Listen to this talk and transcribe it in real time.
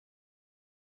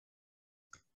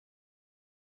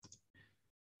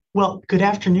Well, good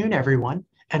afternoon, everyone,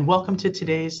 and welcome to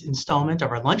today's installment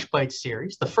of our Lunch Bites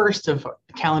series, the first of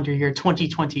calendar year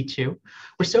 2022.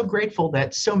 We're so grateful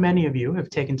that so many of you have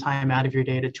taken time out of your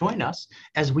day to join us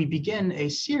as we begin a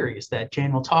series that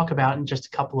Jane will talk about in just a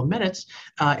couple of minutes,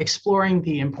 exploring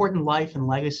the important life and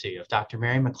legacy of Dr.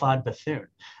 Mary McLeod Bethune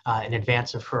in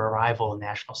advance of her arrival in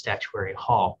National Statuary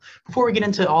Hall. Before we get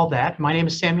into all that, my name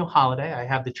is Samuel Holliday. I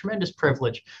have the tremendous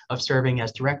privilege of serving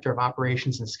as Director of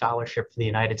Operations and Scholarship for the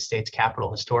United States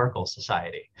Capitol Historical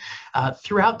Society.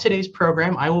 Throughout today's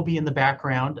program, I will be in the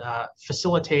background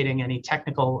facilitating any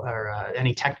technical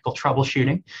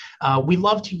troubleshooting. We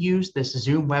love to use this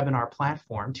Zoom webinar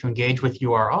platform to engage with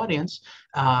you, our audience,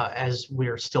 as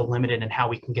we're still limited in how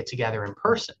we can get together in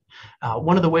person.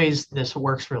 One of the ways this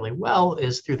works really well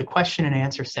is through the question and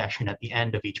answer session at the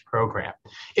end of each program.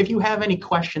 If you have any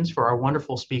questions for our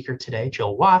wonderful speaker today,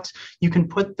 Jill Watts, you can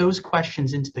put those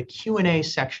questions into the Q&A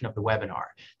section of the webinar.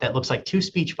 That looks like two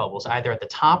speech bubbles, either at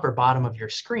the top or bottom of your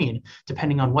screen,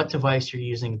 depending on what device you're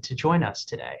using to join us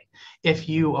today. If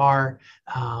you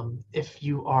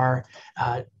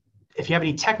have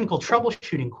any technical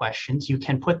troubleshooting questions, you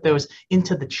can put those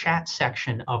into the chat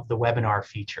section of the webinar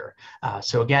feature.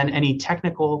 So again, any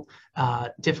technical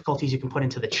difficulties you can put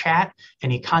into the chat.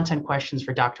 Any content questions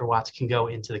for Dr. Watts can go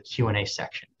into the Q&A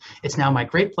section. It's now my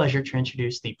great pleasure to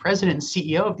introduce the President and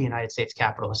CEO of the United States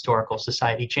Capitol Historical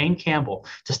Society, Jane Campbell,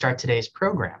 to start today's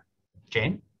program.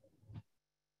 Jane?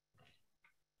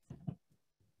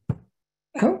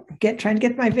 Oh, trying to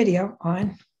get my video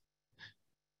on.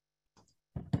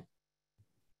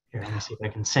 Here, let me see if I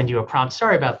can send you a prompt.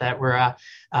 Sorry about that. We're,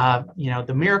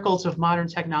 the miracles of modern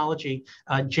technology.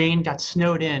 Jane got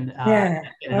snowed in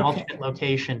an alternate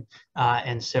location.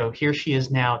 And so here she is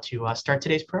now to start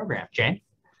today's program. Jane?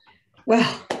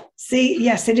 Well, see,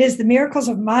 yes, it is the miracles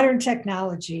of modern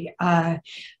technology. I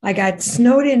got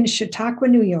snowed in Chautauqua,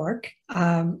 New York,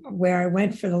 where I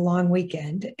went for the long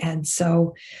weekend. And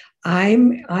so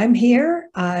I'm here,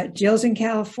 Jill's in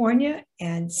California,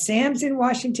 and Sam's in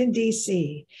Washington,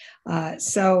 D.C.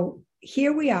 So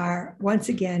here we are, once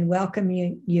again,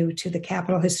 welcoming you to the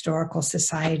Capitol Historical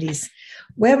Society's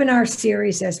webinar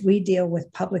series as we deal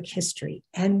with public history.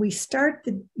 And we start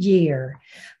the year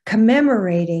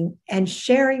commemorating and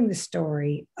sharing the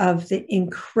story of the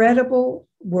incredible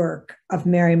work of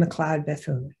Mary McLeod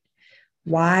Bethune.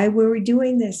 Why were we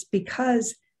doing this?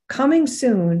 Because coming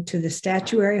soon to the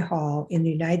Statuary Hall in the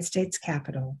United States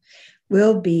Capitol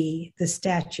will be the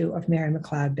statue of Mary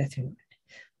McLeod Bethune.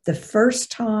 The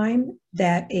first time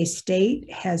that a state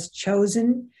has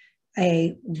chosen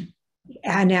an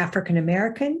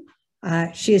African-American.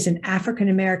 She is an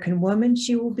African-American woman.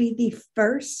 She will be the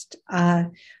first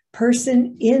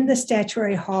person in the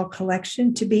Statuary Hall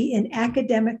Collection to be in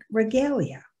academic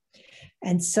regalia.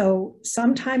 And so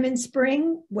sometime in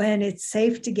spring, when it's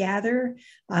safe to gather,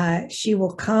 she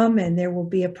will come and there will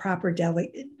be a proper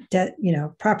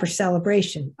proper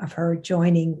celebration of her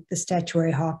joining the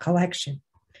Statuary Hall Collection.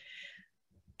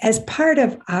 As part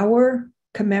of our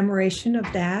commemoration of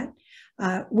that,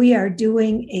 we are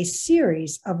doing a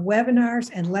series of webinars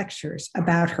and lectures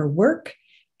about her work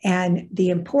and the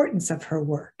importance of her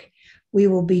work. We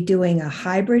will be doing a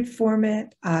hybrid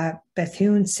format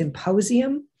Bethune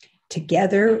Symposium,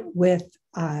 together with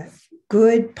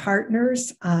good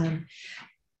partners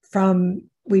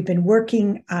we've been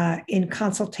working in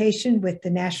consultation with the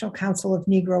National Council of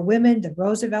Negro Women, the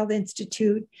Roosevelt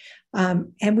Institute,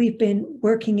 and we've been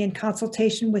working in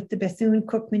consultation with the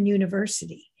Bethune-Cookman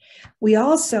University. We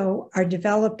also are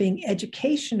developing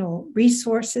educational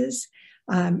resources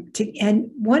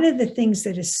and one of the things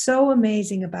that is so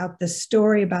amazing about the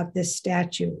story about this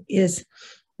statue is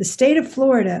the state of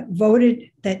Florida voted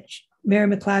that Mary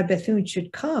McLeod Bethune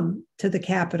should come to the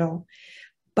Capitol,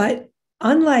 but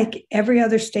unlike every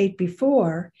other state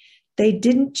before, they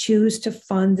didn't choose to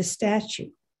fund the statue.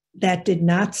 That did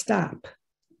not stop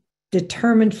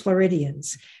determined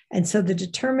Floridians. And so the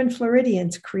determined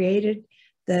Floridians created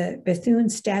the Bethune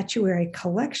Statuary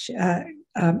Collection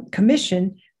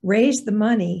Commission, raised the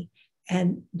money,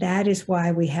 and that is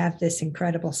why we have this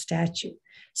incredible statue.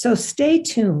 So stay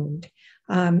tuned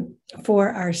for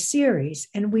our series,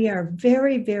 and we are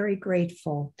very, very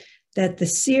grateful that the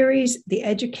series, the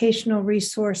educational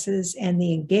resources, and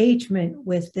the engagement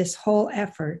with this whole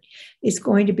effort is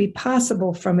going to be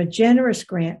possible from a generous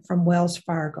grant from Wells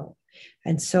Fargo.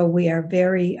 And so we are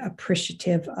very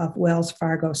appreciative of Wells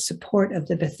Fargo's support of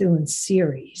the Bethune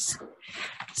series.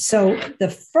 So the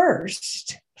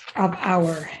first of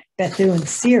our Bethune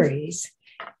series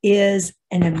is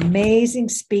an amazing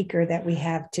speaker that we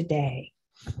have today.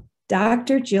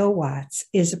 Dr. Jill Watts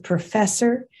is a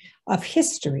professor of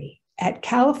History at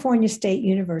California State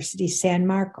University, San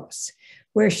Marcos,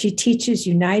 where she teaches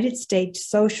United States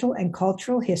social and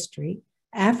cultural history,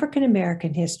 African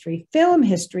American history, film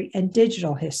history, and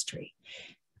digital history.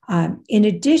 In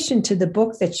addition to the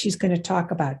book that she's going to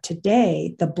talk about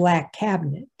today, The Black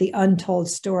Cabinet, The Untold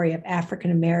Story of African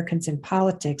Americans in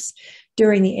Politics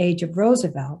During the Age of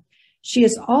Roosevelt, she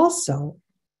is also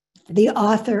the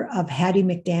author of Hattie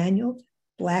McDaniel,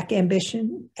 Black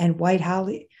Ambition and White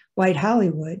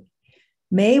Hollywood,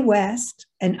 Mae West,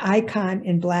 An Icon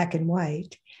in Black and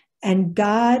White, and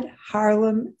God,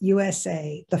 Harlem,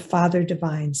 USA, The Father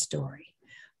Divine Story.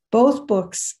 Both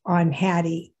books on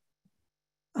Hattie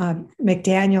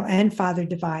McDaniel and Father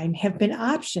Divine have been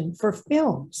optioned for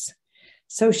films.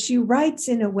 So she writes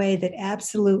in a way that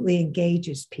absolutely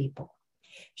engages people.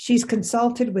 She's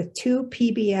consulted with 2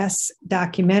 PBS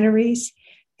documentaries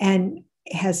and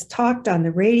has talked on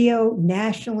the radio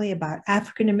nationally about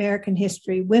African American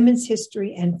history, women's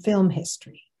history, and film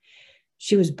history.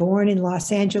 She was born in Los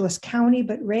Angeles County,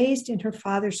 but raised in her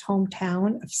father's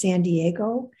hometown of San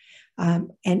Diego,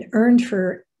 and earned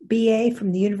her BA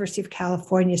from the University of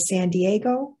California, San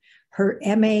Diego, her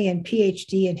MA and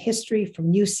PhD in history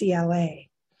from UCLA.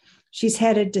 She's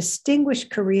had a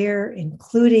distinguished career,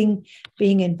 including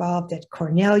being involved at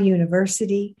Cornell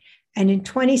University. And in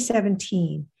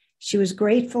 2017, she was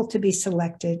grateful to be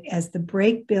selected as the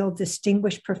Brakebill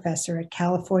Distinguished Professor at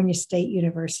California State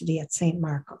University at St.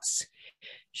 Marcos.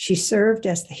 She served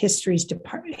as the History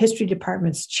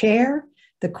Department's chair,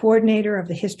 the coordinator of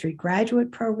the History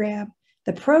Graduate Program,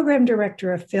 the program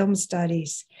director of Film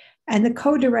Studies, and the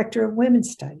co-director of Women's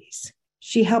Studies.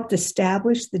 She helped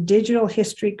establish the digital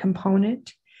history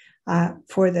component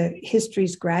for the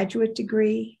History's graduate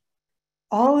degree.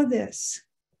 All of this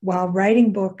while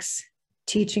writing books,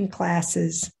 teaching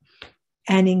classes,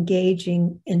 and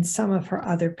engaging in some of her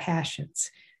other passions.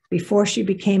 Before she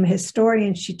became a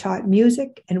historian, she taught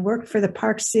music and worked for the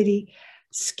Park City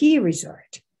Ski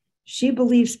Resort. She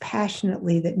believes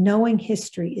passionately that knowing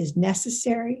history is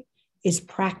necessary, is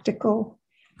practical,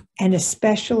 and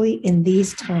especially in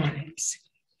these times.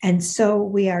 And so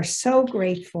we are so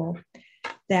grateful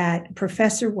that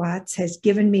Professor Watts has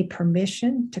given me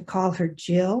permission to call her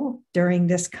Jill during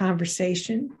this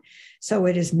conversation. So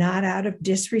it is not out of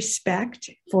disrespect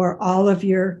for all of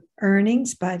your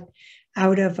earnings, but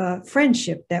out of a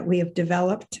friendship that we have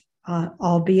developed,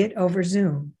 albeit over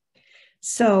Zoom.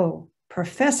 So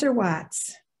Professor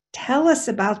Watts, tell us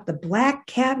about the Black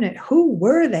Cabinet. Who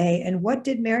were they and what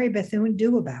did Mary Bethune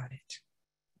do about it?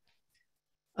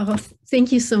 Oh,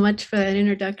 thank you so much for that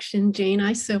introduction, Jane.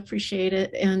 I so appreciate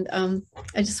it. And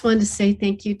I just wanted to say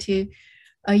thank you to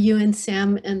you and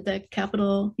Sam and the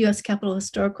U.S. Capitol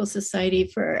Historical Society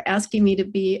for asking me to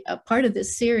be a part of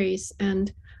this series.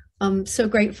 And I'm so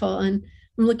grateful. And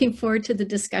I'm looking forward to the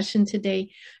discussion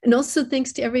today. And also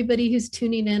thanks to everybody who's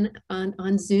tuning in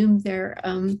on Zoom. They're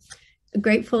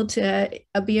grateful to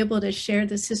be able to share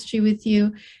this history with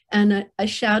you. And a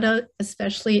shout out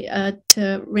especially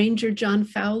to Ranger John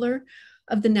Fowler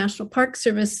of the National Park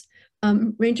Service.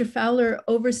 Ranger Fowler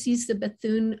oversees the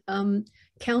Bethune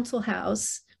Council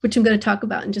House, which I'm going to talk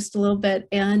about in just a little bit,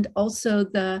 and also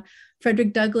the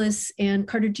Frederick Douglass and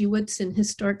Carter G. Woodson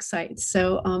historic sites.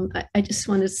 So I just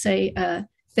want to say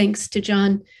thanks to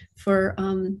John for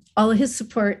all of his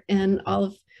support and all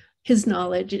of his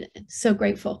knowledge. So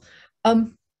grateful. Let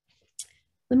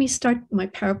me start my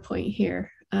PowerPoint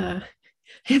here. I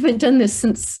haven't done this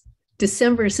since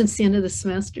December, since the end of the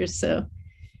semester, so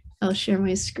I'll share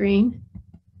my screen.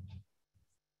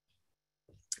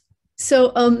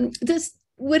 So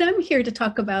what I'm here to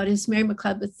talk about is Mary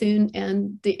McLeod Bethune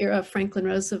and the era of Franklin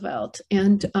Roosevelt.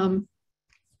 And I'm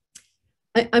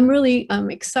really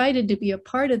excited to be a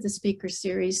part of the speaker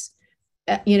series,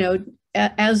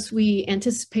 as we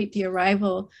anticipate the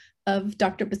arrival of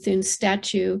Dr. Bethune's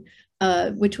statue,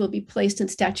 which will be placed in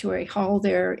Statuary Hall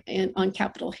there on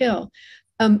Capitol Hill.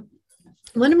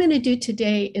 What I'm going to do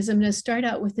today is I'm going to start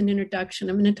out with an introduction.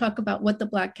 I'm going to talk about what the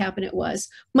Black Cabinet was.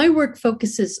 My work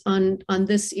focuses on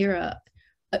this era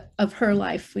of her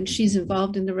life when she's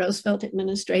involved in the Roosevelt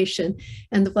administration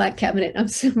and the Black Cabinet.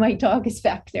 My dog is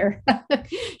back there.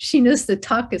 She knows the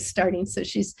talk is starting, so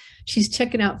she's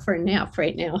checking out for a nap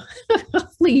right now.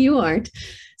 Hopefully you aren't.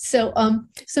 So I'm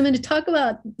going to talk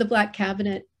about the Black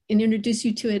Cabinet and introduce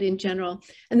you to it in general.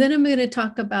 And then I'm going to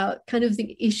talk about kind of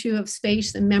the issue of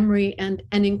space and memory and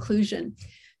inclusion.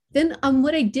 Then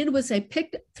what I did was I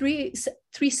picked three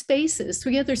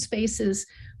other spaces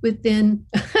within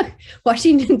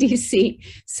Washington, D.C.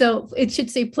 So it should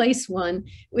say place one,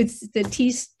 with the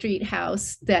T Street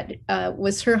house that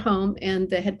was her home and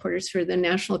the headquarters for the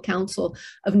National Council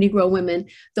of Negro Women.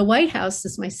 The White House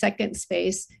is my second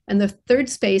space, and the third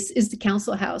space is the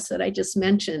council house that I just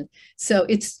mentioned. So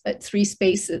it's 3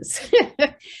 spaces.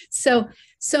 So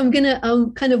I'm going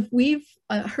to kind of weave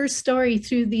her story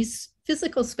through these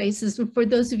physical spaces. And for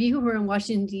those of you who are in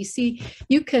Washington, D.C.,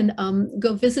 you can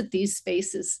go visit these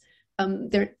spaces.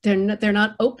 They're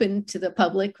not open to the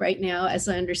public right now, as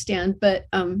I understand, but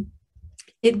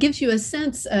it gives you a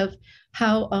sense of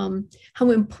how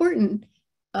important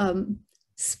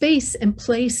space and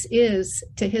place is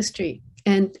to history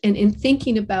and in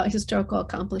thinking about historical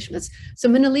accomplishments. So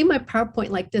I'm going to leave my PowerPoint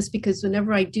like this, because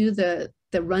whenever I do the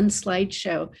run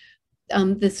slideshow,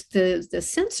 the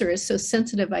sensor is so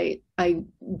sensitive. I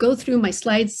go through my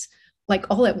slides like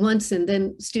all at once, and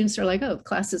then students are like, "Oh,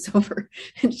 class is over."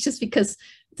 And it's just because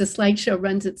the slideshow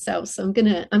runs itself. So I'm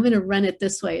gonna run it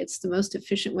this way. It's the most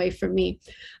efficient way for me.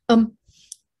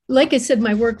 Like I said,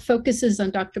 my work focuses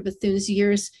on Dr. Bethune's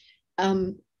years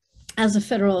as a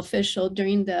federal official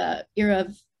during the era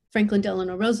of Franklin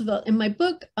Delano Roosevelt. And my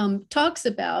book talks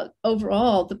about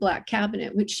overall the Black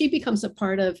Cabinet, which she becomes a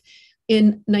part of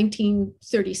in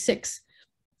 1936.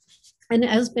 And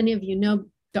as many of you know,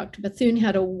 Dr. Bethune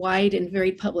had a wide and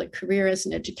varied public career as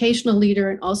an educational leader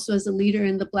and also as a leader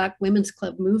in the Black Women's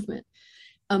Club movement.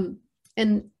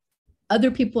 And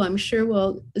other people, I'm sure,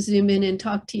 will zoom in and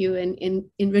talk to you and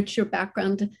enrich your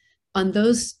background on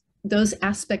those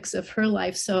aspects of her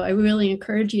life. So I really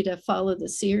encourage you to follow the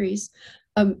series.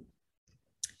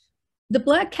 The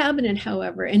Black Cabinet,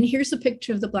 however, and here's a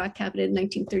picture of the Black Cabinet in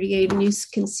 1938, and you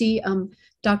can see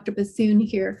Dr. Bethune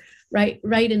here, right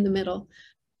in the middle.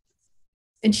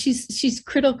 And she's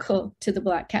critical to the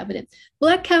Black Cabinet.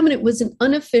 Black Cabinet was an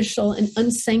unofficial and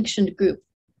unsanctioned group.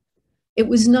 It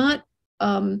was not,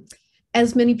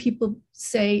 as many people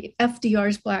say,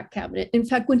 FDR's Black Cabinet. In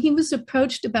fact, when he was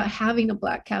approached about having a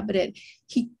Black Cabinet,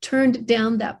 he turned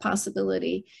down that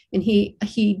possibility, and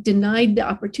he denied the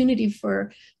opportunity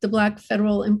for the Black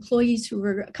federal employees who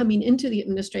were coming into the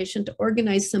administration to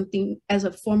organize something as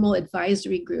a formal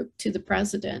advisory group to the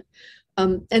president,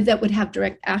 and that would have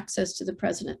direct access to the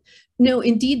president. No,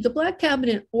 indeed, the Black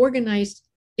Cabinet organized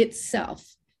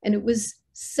itself, and it was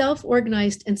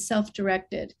self-organized and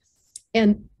self-directed.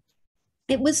 And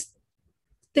it was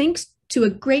thanks to a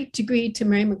great degree to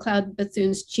Mary McLeod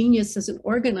Bethune's genius as an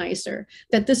organizer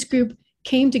that this group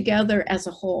came together as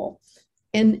a whole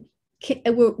and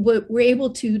were able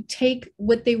to take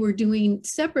what they were doing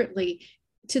separately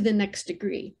to the next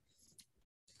degree.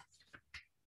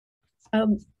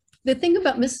 The thing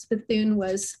about Mrs. Bethune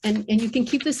was, and you can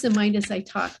keep this in mind as I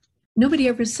talk, nobody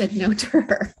ever said no to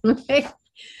her, okay?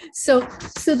 So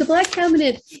the Black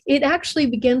Cabinet, it actually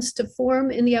begins to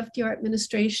form in the FDR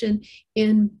administration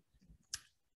in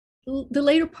the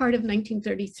later part of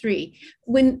 1933.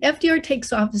 When FDR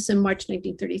takes office in March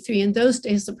 1933, in those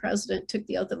days, the president took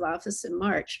the oath of office in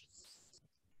March.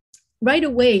 Right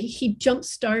away, he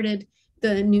jump-started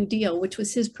the New Deal, which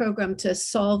was his program to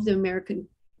solve the American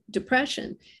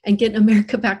Depression and get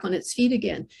America back on its feet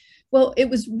again. Well, it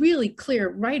was really clear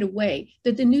right away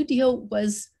that the New Deal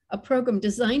was a program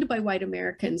designed by white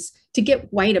Americans to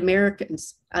get white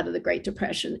Americans out of the Great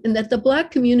Depression, and that the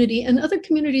Black community and other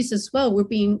communities as well were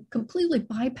being completely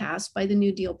bypassed by the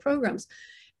New Deal programs.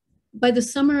 By the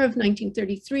summer of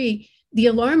 1933, the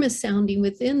alarm is sounding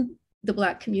within the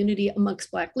Black community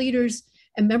amongst Black leaders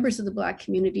and members of the Black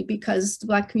community, because the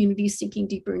Black community is sinking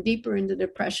deeper and deeper into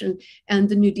depression, and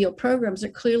the New Deal programs are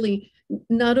clearly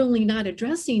not only not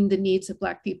addressing the needs of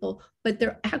Black people, but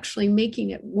they're actually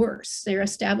making it worse. They're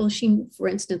establishing, for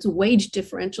instance, wage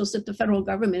differentials that the federal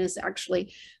government is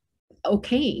actually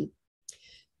okaying.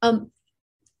 On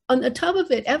the top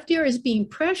of it, FDR is being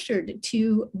pressured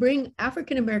to bring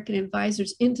African-American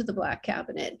advisors into the Black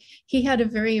Cabinet. He had a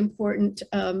very important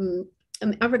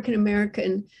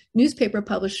African-American newspaper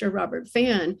publisher, Robert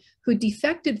Vann, who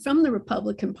defected from the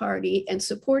Republican Party and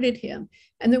supported him.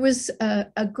 And there was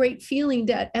a great feeling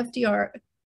that FDR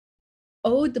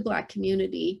owed the Black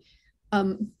community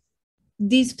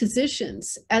these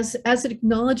positions as an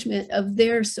acknowledgement of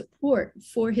their support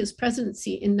for his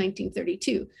presidency in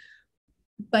 1932.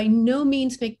 By no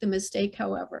means make the mistake,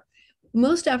 however.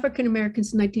 Most African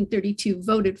Americans in 1932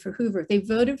 voted for Hoover. They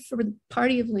voted for the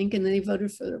party of Lincoln, and they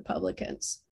voted for the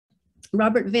Republicans.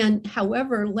 Robert Vann,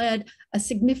 however, led a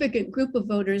significant group of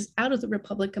voters out of the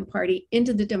Republican Party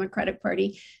into the Democratic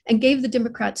Party and gave the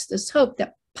Democrats this hope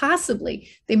that possibly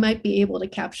they might be able to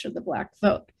capture the Black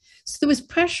vote. So there was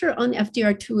pressure on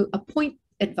FDR to appoint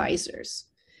advisors.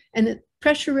 and the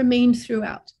pressure remained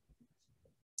throughout.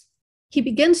 He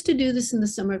begins to do this in the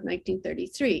summer of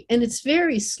 1933, and it's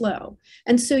very slow.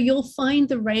 And so you'll find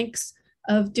the ranks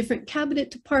of different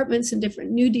cabinet departments and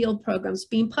different New Deal programs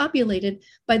being populated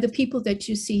by the people that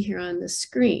you see here on the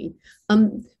screen.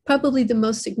 Probably the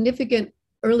most significant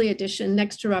early addition,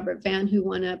 next to Robert Vann, who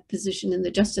won a position in the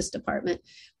Justice Department,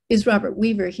 is Robert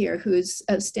Weaver here, who's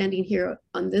standing here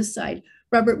on this side.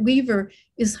 Robert Weaver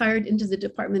is hired into the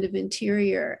Department of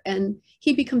Interior, and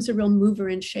he becomes a real mover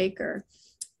and shaker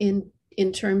in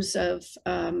terms of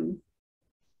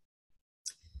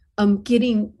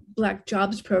getting Black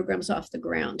jobs programs off the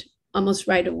ground almost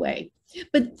right away.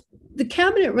 But the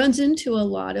cabinet runs into a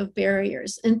lot of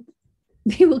barriers, and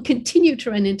they will continue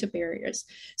to run into barriers.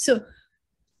 So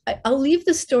I'll leave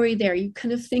the story there. You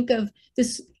kind of think of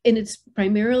this, and it's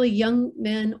primarily young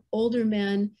men, older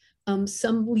men,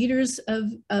 some leaders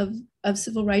of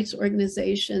civil rights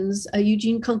organizations,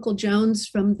 Eugene Kunkel Jones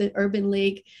from the Urban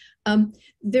League.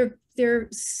 They're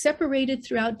separated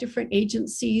throughout different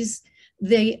agencies.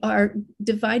 They are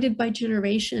divided by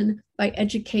generation, by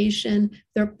education,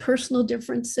 their personal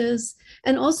differences,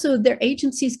 and also their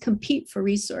agencies compete for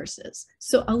resources.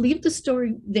 So I'll leave the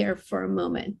story there for a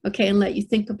moment, okay, and let you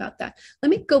think about that.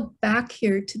 Let me go back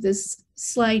here to this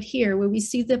slide here where we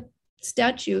see the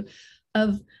statue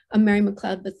of Mary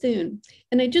McLeod Bethune.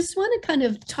 And I just want to kind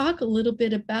of talk a little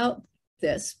bit about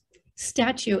this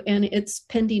statue and its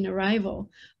pending arrival.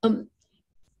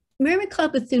 Mary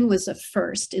McLeod Bethune was a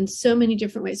first in so many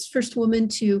different ways. First woman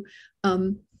to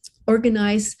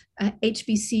organize a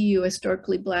HBCU,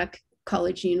 historically Black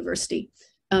college university,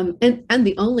 and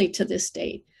the only to this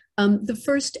date. The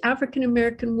first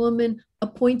African-American woman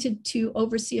appointed to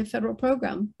oversee a federal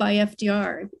program by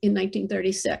FDR in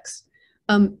 1936.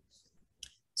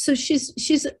 So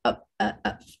she's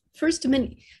a first of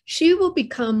many. She will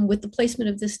become, with the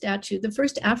placement of this statue, the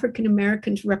first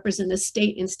African-American to represent a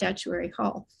state in Statuary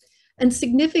Hall. And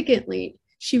significantly,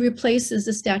 she replaces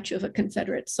the statue of a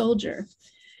Confederate soldier.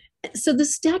 So the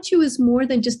statue is more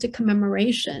than just a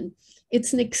commemoration.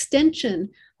 It's an extension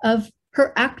of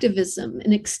her activism,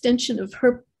 an extension of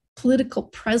her political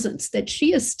presence that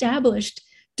she established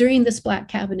during this Black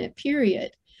cabinet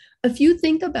period. If you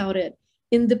think about it,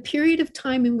 in the period of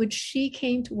time in which she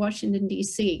came to Washington,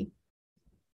 D.C.,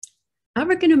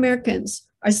 African Americans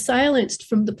are silenced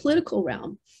from the political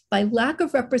realm by lack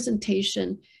of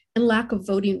representation and lack of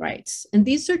voting rights. And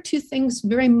these are two things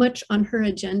very much on her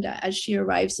agenda as she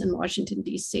arrives in Washington,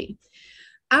 D.C.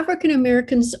 African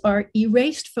Americans are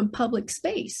erased from public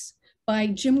space by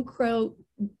Jim Crow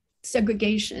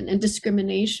segregation and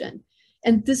discrimination.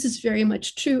 And this is very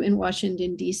much true in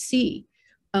Washington, D.C.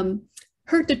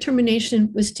 Her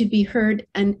determination was to be heard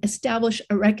and establish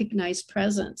a recognized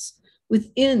presence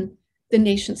within the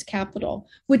nation's capital,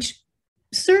 which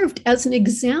served as an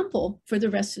example for the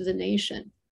rest of the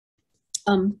nation.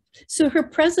 So her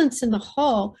presence in the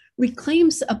hall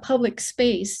reclaims a public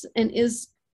space and is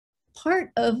part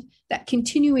of that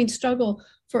continuing struggle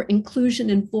for inclusion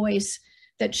and voice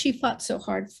that she fought so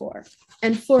hard for,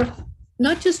 and for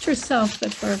not just herself,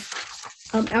 but for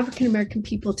African-American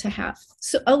people to have.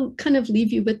 So I'll kind of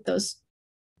leave you with those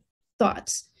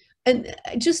thoughts. And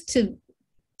just to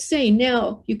say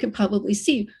now, you can probably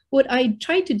see what I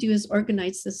tried to do is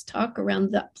organize this talk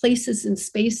around the places and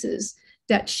spaces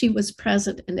that she was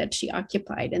present and that she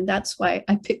occupied. And that's why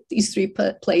I picked these three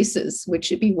places, which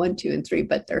should be 1, 2, and 3,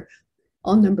 but they're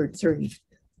all numbered 3.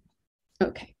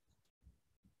 Okay.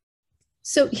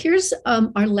 So here's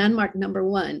our landmark number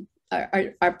 1,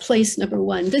 our place number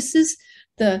 1. This is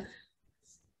the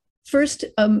first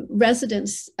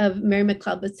residence of Mary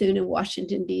McLeod Bethune in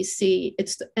Washington, D.C.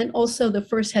 And also the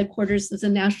first headquarters of the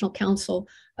National Council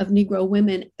of Negro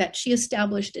Women that she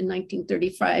established in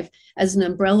 1935 as an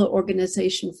umbrella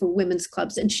organization for women's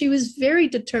clubs. And she was very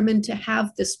determined to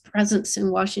have this presence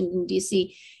in Washington,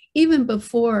 D.C. even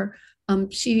before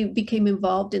she became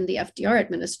involved in the FDR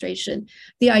administration.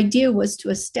 The idea was to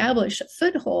establish a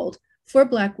foothold for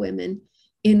Black women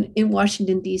in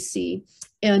Washington, D.C.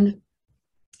 and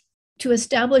to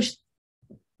establish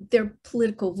their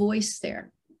political voice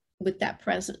there with that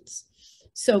presence.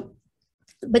 So,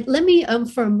 but let me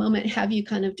for a moment have you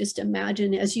kind of just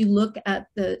imagine as you look at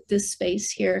this space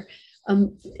here,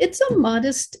 it's a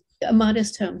modest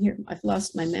home. Here, I've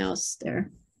lost my mouse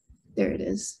there. There it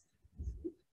is.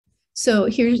 So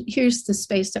here's the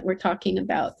space that we're talking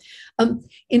about.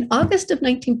 In August of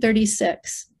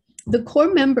 1936, the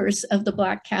core members of the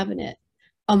Black cabinet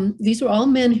These were all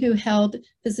men who held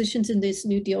positions in these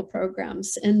New Deal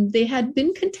programs, and they had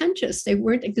been contentious. They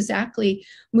weren't exactly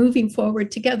moving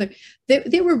forward together.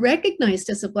 They were recognized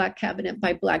as a Black cabinet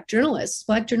by Black journalists.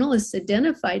 Black journalists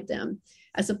identified them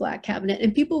as a Black cabinet,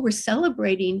 and people were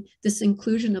celebrating this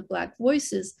inclusion of Black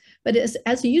voices. But as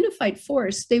a unified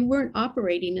force, they weren't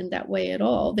operating in that way at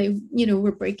all. They,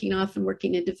 were breaking off and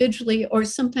working individually, or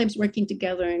sometimes working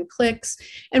together in cliques.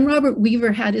 And Robert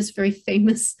Weaver had his very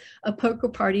famous poker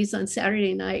parties on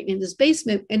Saturday night in his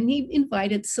basement, and he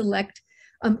invited select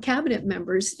cabinet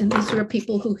members, and these were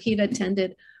people who he'd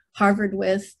attended Harvard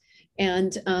with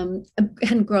and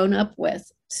grown up with,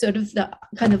 sort of the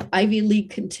kind of Ivy League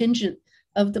contingent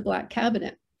of the Black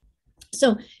cabinet.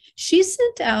 So she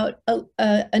sent out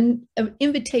an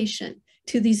invitation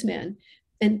to these men,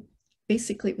 and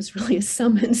basically it was really a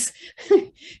summons.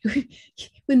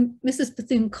 When Mrs.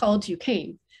 Bethune called, you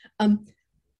came. On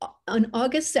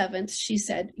August 7th, she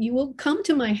said, you will come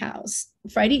to my house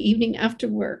Friday evening after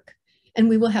work, and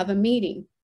we will have a meeting.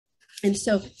 And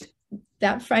so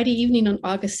that Friday evening on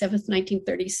August 7th,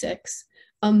 1936,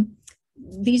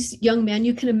 these young men,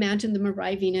 you can imagine them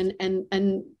arriving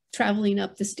and traveling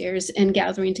up the stairs and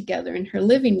gathering together in her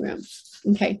living room.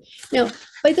 Okay, now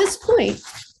by this point,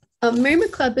 Mary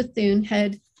McLeod Bethune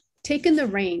had taken the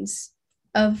reins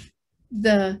of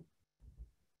the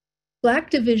Black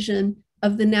division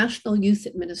of the National Youth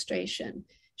Administration.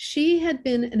 She had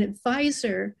been an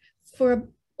advisor for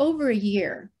over a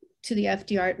year to the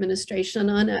FDR administration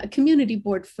on a community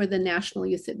board for the National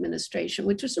Youth Administration,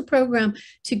 which was a program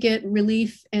to get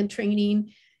relief and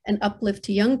training and uplift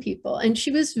to young people. And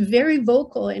she was very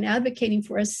vocal in advocating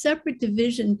for a separate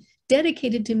division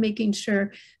dedicated to making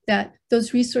sure that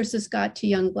those resources got to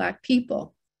young Black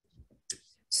people.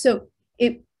 So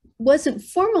it wasn't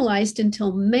formalized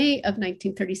until May of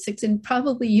 1936, and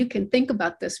probably you can think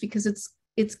about this because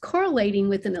it's correlating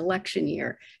with an election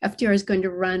year. FDR is going to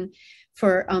run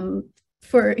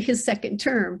for his second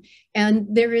term. And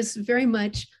there is very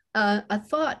much a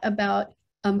thought about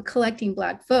collecting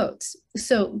Black votes.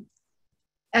 So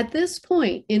at this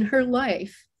point in her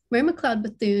life, Mary McLeod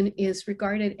Bethune is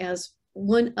regarded as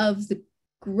one of the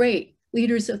great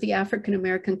leaders of the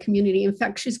African-American community. In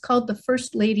fact, she's called the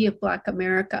First Lady of Black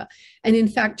America. And in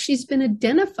fact, she's been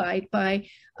identified by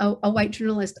a white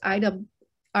journalist, Ida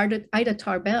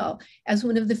Tarbell, as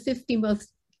one of the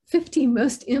 50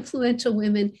 most influential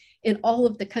women in all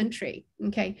of the country.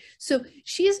 Okay, so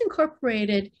she is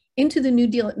incorporated into the New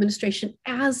Deal administration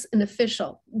as an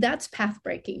official. That's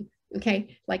path-breaking.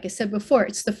 Okay, like I said before,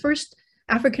 it's the first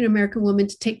African-American woman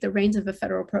to take the reins of a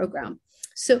federal program.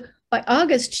 So by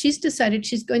August, she's decided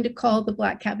she's going to call the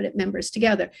Black cabinet members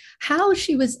together. How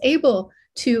she was able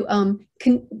to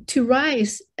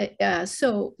rise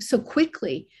so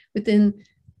quickly within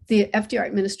the FDR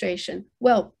administration,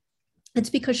 well, it's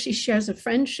because she shares a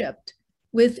friendship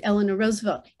with Eleanor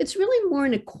Roosevelt. It's really more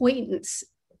an acquaintance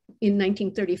in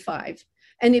 1935,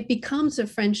 and it becomes a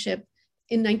friendship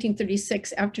in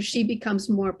 1936 after she becomes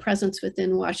more presence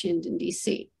within Washington,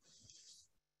 D.C.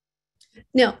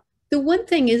 Now, the one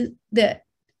thing is that,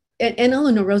 and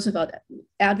Eleanor Roosevelt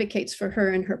advocates for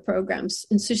her in her programs,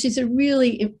 and so she's a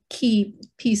really key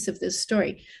piece of this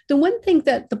story. The one thing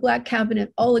that the Black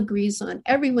cabinet all agrees on,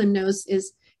 everyone knows,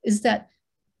 is that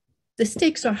the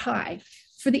stakes are high.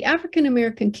 For the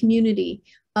African-American community,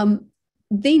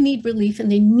 they need relief and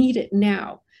they need it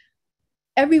now.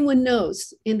 Everyone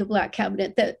knows in the Black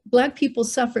cabinet that Black people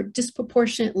suffered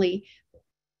disproportionately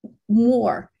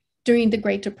more during the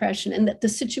Great Depression, and that the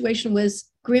situation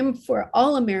was grim for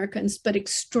all Americans, but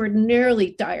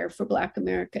extraordinarily dire for Black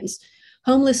Americans.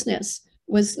 Homelessness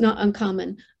was not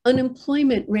uncommon.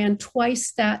 Unemployment ran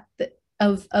twice that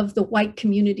of the white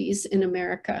communities in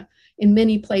America in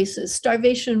many places.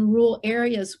 Starvation in rural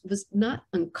areas was not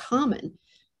uncommon.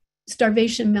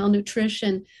 Starvation,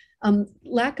 malnutrition,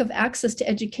 lack of access to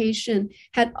education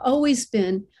had always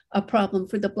been a problem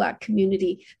for the Black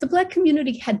community. The Black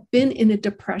community had been in a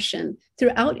depression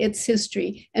throughout its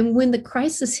history. And when the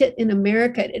crisis hit in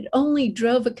America, it only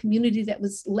drove a community that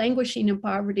was languishing in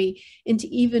poverty into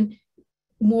even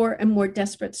more and more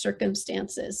desperate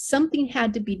circumstances. Something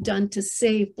had to be done to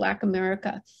save Black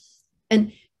America.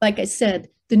 And like I said,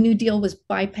 the New Deal was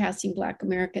bypassing Black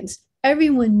Americans.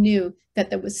 Everyone knew that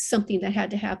there was something that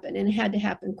had to happen, and it had to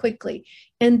happen quickly.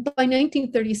 And by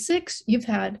 1936, you've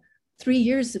had 3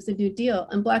 years of the New Deal,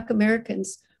 and Black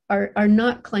Americans are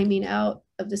not climbing out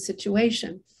of the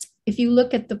situation. If you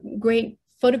look at the great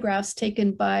photographs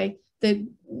taken by the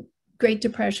Great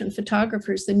Depression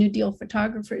photographers, the New Deal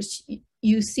photographers,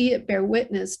 you see it bear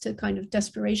witness to kind of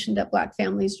desperation that Black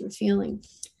families were feeling.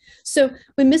 So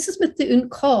when Mrs. Bethune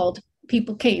called,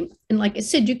 people came. And like I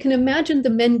said, you can imagine the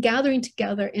men gathering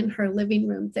together in her living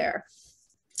room there.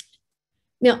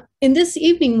 Now, in this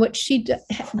evening, what she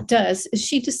does is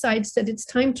she decides that it's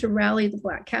time to rally the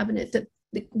Black cabinet, that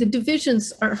the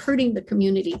divisions are hurting the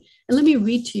community. And let me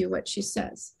read to you what she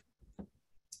says.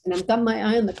 And I've got my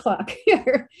eye on the clock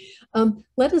here.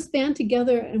 Let us band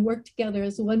together and work together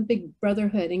as one big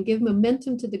brotherhood and give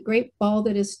momentum to the great ball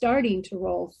that is starting to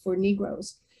roll for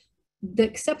Negroes. The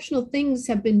exceptional things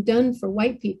have been done for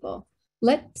white people.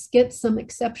 Let's get some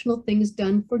exceptional things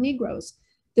done for Negroes.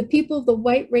 The people of the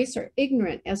white race are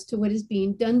ignorant as to what is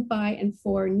being done by and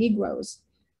for Negroes.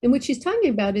 And what she's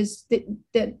talking about is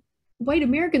that white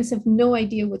Americans have no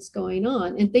idea what's going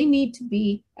on, and they need to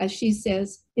be, as she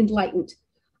says, enlightened.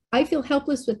 I feel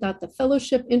helpless without the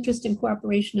fellowship, interest, and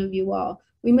cooperation of you all.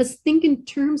 We must think in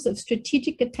terms of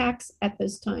strategic attacks at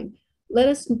this time. Let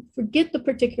us forget the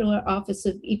particular office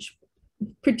each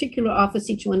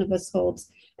one of us holds,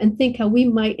 and think how we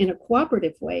might, in a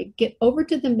cooperative way, get over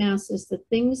to the masses the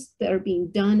things that are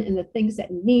being done and the things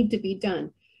that need to be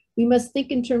done. We must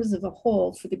think in terms of a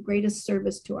whole for the greatest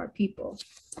service to our people.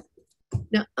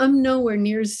 Now, I'm nowhere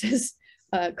near as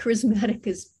charismatic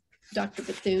as Dr.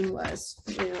 Bethune was.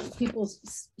 You know,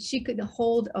 she could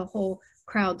hold a whole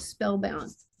crowd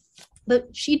spellbound.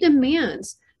 But she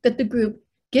demands that the group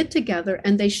get together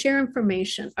and they share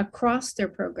information across their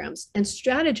programs and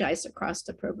strategize across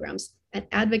the programs and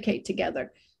advocate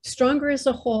together, stronger as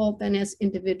a whole than as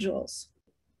individuals.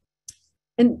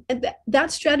 And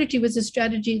that strategy was a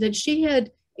strategy that she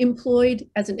had employed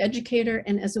as an educator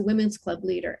and as a women's club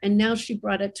leader. And now she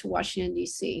brought it to Washington,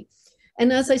 D.C.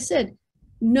 And as I said,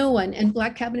 no one, and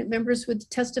Black cabinet members would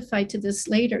testify to this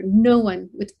later, no one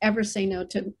would ever say no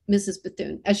to Mrs.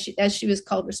 Bethune, as she was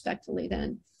called respectfully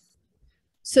then.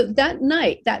 So that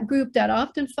night, that group that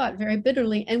often fought very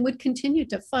bitterly and would continue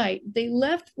to fight, they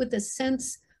left with a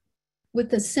sense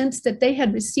that they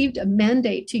had received a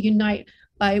mandate to unite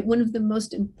by one of the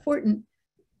most important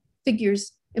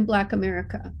figures in Black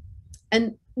America.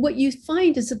 And what you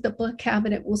find is that the Black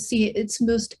cabinet will see its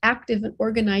most active and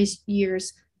organized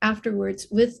years afterwards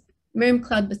with Mary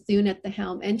McLeod Bethune at the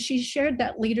helm. And she shared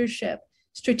that leadership,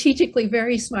 strategically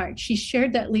very smart. She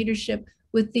shared that leadership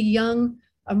with the young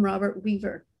Robert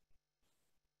Weaver.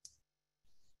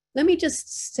 Let me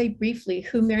just say briefly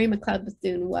who Mary McLeod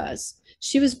Bethune was.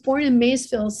 She was born in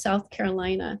Maysville, South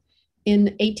Carolina in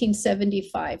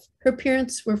 1875. Her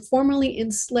parents were formerly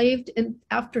enslaved, and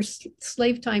after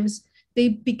slave times, they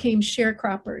became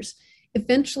sharecroppers,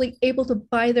 eventually able to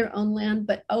buy their own land,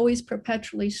 but always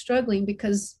perpetually struggling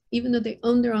because even though they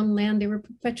owned their own land, they were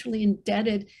perpetually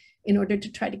indebted in order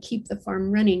to try to keep the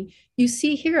farm running. You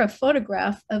see here a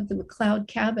photograph of the McLeod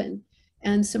cabin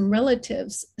and some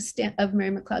relatives of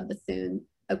Mary McLeod Bethune,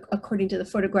 according to the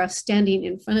photograph, standing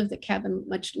in front of the cabin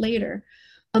much later.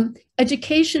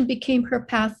 Education became her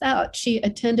path out. She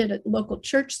attended a local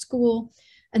church school,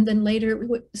 and then later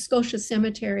Scotia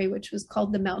Cemetery, which was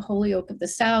called the Mount Holyoke of the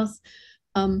South.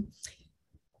 And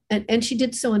she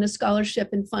did so on a scholarship,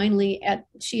 and finally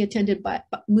she attended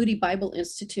Moody Bible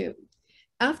Institute.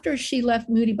 After she left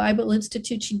Moody Bible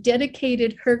Institute, she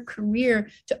dedicated her career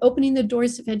to opening the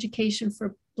doors of education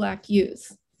for Black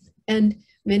youth. And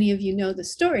many of you know the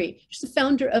story. She's the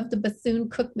founder of the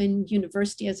Bethune-Cookman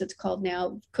University, as it's called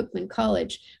now, Cookman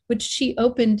College, which she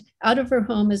opened out of her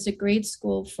home as a grade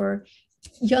school for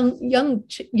young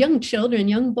children,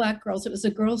 young Black girls. It was a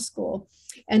girls' school.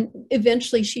 And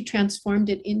eventually she transformed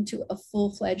it into a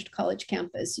full-fledged college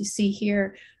campus. You see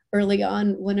here early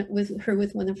on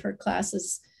with one of her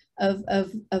classes of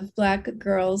Black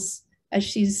girls,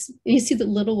 as you see the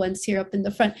little ones here up in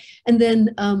the front. And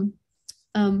then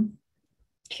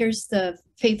here's the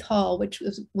Faith Hall, which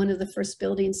was one of the first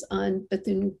buildings on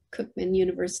Bethune-Cookman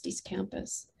University's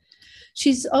campus.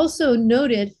 She's also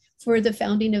noted for the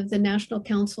founding of the National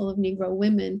Council of Negro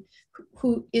Women,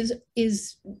 who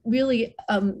is really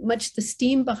much the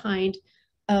steam behind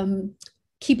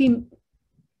keeping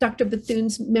Dr.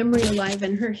 Bethune's memory alive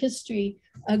and her history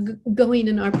going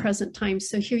in our present time.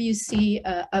 So here you see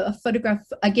a photograph,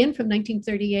 again from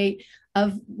 1938,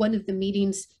 of one of the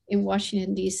meetings in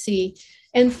Washington, D.C.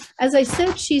 And as I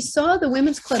said, she saw the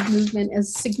women's club movement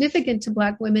as significant to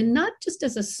Black women, not just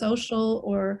as a social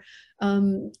or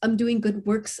I'm doing good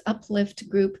works uplift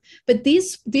group, but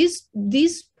these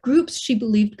groups she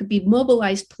believed could be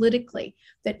mobilized politically,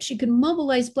 that she could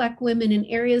mobilize Black women in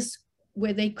areas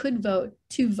where they could vote,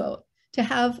 to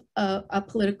have a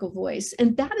political voice.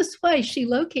 And that is why she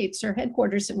locates her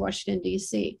headquarters in Washington,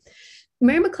 D.C.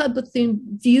 Mary McLeod Bethune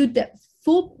viewed that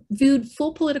viewed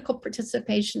full political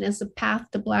participation as a path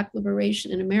to Black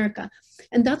liberation in America.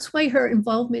 And that's why her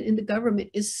involvement in the government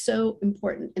is so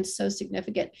important and so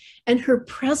significant. And her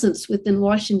presence within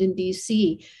Washington,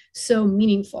 D.C., so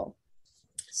meaningful.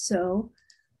 So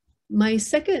my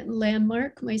second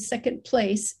landmark, my second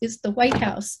place is the White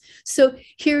House. So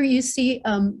here you see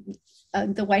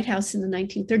the White House in the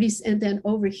 1930s. And then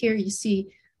over here you see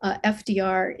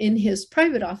FDR in his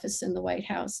private office in the White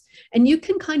House. And you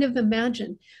can kind of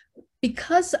imagine,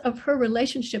 because of her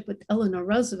relationship with Eleanor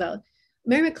Roosevelt,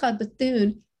 Mary McLeod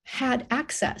Bethune had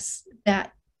access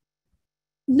that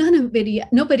nobody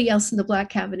else in the Black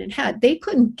cabinet had. They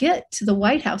couldn't get to the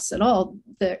White House at all.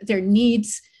 Their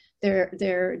needs,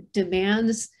 their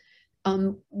demands,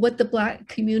 what the Black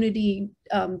community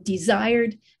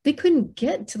desired, they couldn't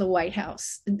get to the White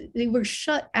House. They were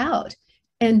shut out.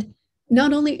 And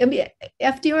not only, I mean,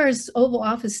 FDR's Oval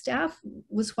Office staff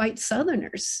was white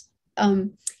Southerners.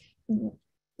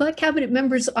 Black cabinet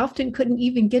members often couldn't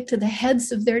even get to the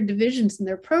heads of their divisions and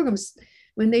their programs.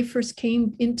 When they first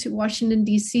came into Washington,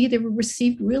 D.C., they were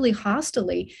received really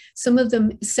hostilely. Some of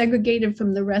them segregated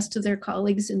from the rest of their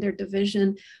colleagues in their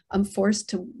division, forced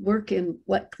to work in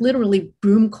what literally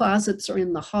broom closets or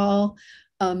in the hall.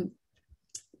 Mary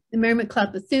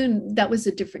McLeod Bethune, that was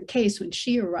a different case when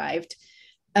she arrived.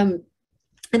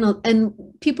 And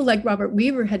people like Robert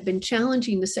Weaver had been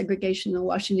challenging the segregation in the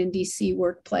Washington, D.C.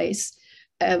 workplace.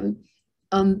 The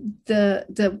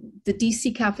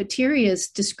DC cafeterias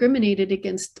discriminated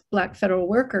against Black federal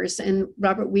workers, and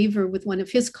Robert Weaver, with one of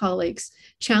his colleagues,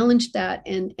 challenged that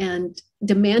and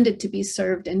demanded to be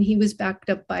served. And he was backed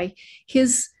up by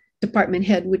his department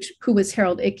head, who was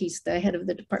Harold Ickes, the head of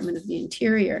the Department of the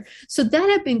Interior. So that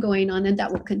had been going on, and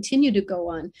that will continue to go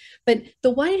on. But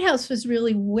the White House was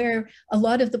really where a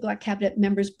lot of the Black cabinet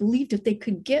members believed if they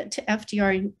could get to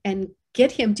FDR and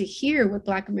get him to hear what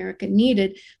Black America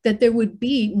needed, that there would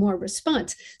be more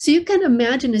response. So you can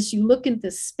imagine, as you look into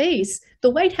this space, the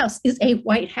White House is a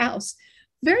White House.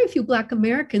 Very few Black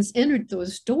Americans entered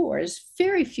those doors,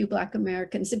 very few Black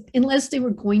Americans, unless they were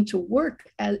going to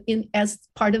work as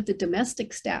part of the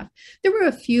domestic staff. There were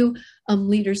a few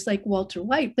leaders like Walter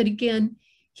White, but again,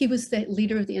 he was the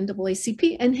leader of the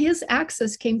NAACP, and his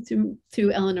access came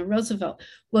through Eleanor Roosevelt.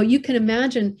 Well, you can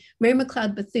imagine Mary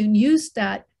McLeod Bethune used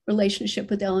that relationship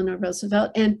with Eleanor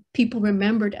Roosevelt, and people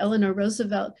remembered Eleanor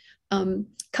Roosevelt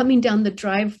coming down the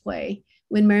driveway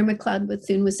when Mary McLeod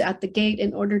Bethune was at the gate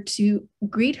in order to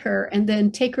greet her and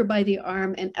then take her by the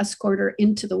arm and escort her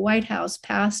into the White House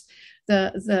past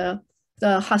the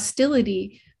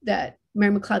hostility that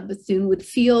Mary McLeod Bethune would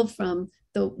feel from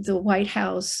the White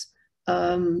House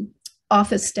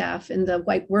office staff and the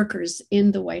white workers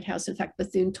in the White House. In fact,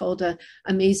 Bethune told an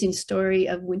amazing story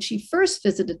of when she first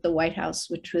visited the White House,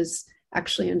 which was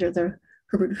actually under the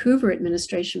Herbert Hoover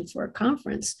administration for a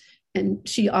conference. And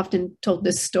she often told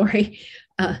this story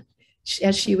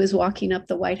as she was walking up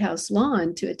the White House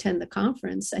lawn to attend the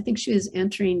conference. I think she was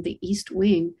entering the East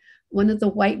Wing. One of the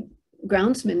white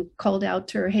groundsmen called out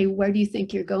to her, "Hey, where do you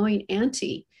think you're going,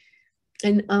 Auntie?"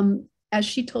 And as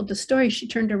she told the story, she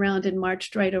turned around and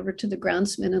marched right over to the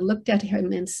groundsman and looked at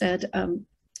him and said,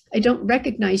 "I don't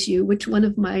recognize you. Which one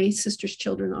of my sister's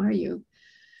children are you?"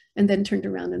 And then turned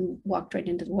around and walked right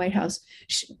into the White House.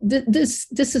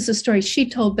 This is a story she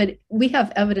told, but we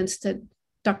have evidence that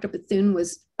Dr. Bethune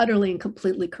was utterly and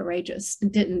completely courageous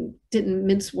and didn't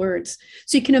mince words.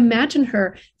 So you can imagine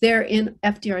her there in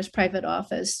FDR's private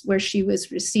office where she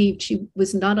was received. She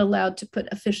was not allowed to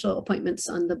put official appointments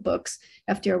on the books.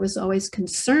 FDR was always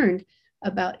concerned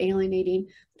about alienating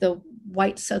the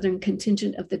white Southern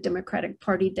contingent of the Democratic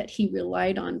Party that he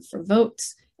relied on for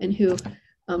votes and who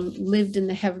lived in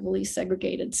the heavily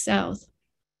segregated South.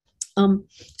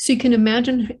 So you can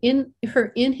imagine in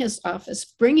his office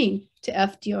bringing to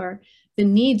FDR the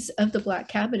needs of the Black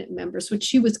cabinet members, which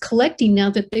she was collecting now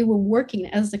that they were working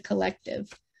as a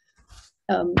collective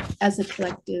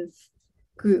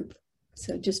group.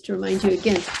 So just to remind you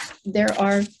again, there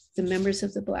are the members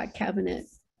of the Black cabinet.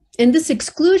 And this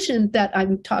exclusion that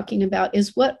I'm talking about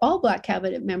is what all Black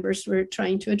cabinet members were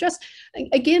trying to address.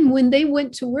 Again, when they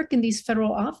went to work in these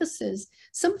federal offices,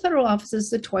 some federal offices,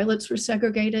 the toilets were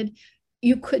segregated.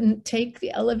 You couldn't take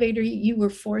the elevator. You were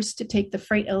forced to take the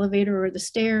freight elevator or the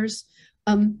stairs.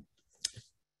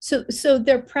 So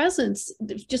their presence,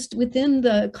 just within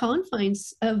the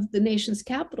confines of the nation's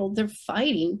capital, they're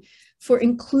fighting for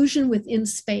inclusion within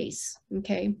space,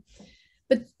 okay?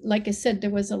 But like I said, there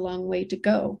was a long way to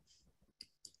go.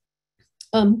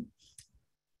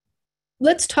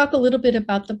 let's talk a little bit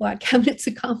about the Black Cabinet's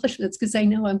accomplishments, because I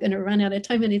know I'm going to run out of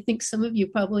time, and I think some of you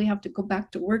probably have to go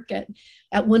back to work at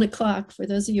 1 o'clock for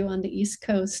those of you on the East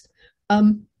Coast.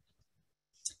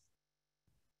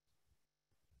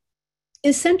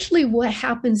 Essentially what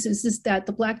happens is that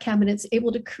the Black Cabinet's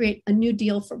able to create a New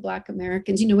Deal for Black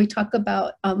Americans. You know, we talk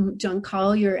about John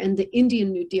Collier and the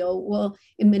Indian New Deal. Well,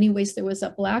 in many ways, there was a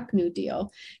Black New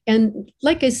Deal. And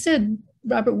like I said,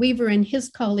 Robert Weaver and his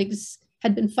colleagues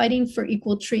had been fighting for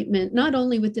equal treatment, not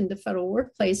only within the federal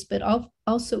workplace, but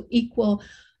also equal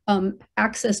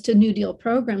access to New Deal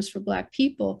programs for Black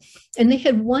people. And they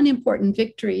had won important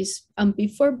victories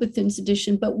before Bethune's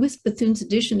edition, but with Bethune's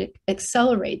edition, it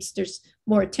accelerates. There's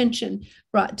more attention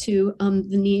brought to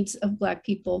the needs of Black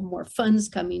people, more funds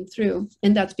coming through.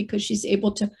 And that's because she's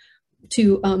able to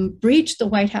breach the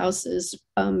White House's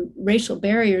racial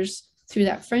barriers through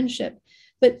that friendship.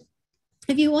 But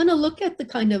if you want to look at the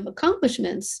kind of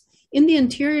accomplishments, in the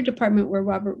Interior Department where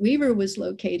Robert Weaver was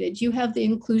located, you have the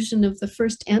inclusion of the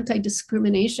first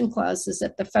anti-discrimination clauses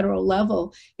at the federal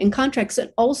level in contracts,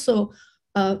 and also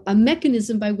a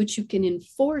mechanism by which you can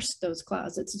enforce those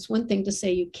clauses. It's one thing to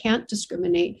say you can't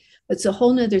discriminate, but it's a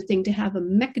whole nother thing to have a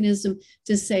mechanism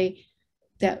to say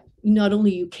that not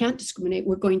only you can't discriminate,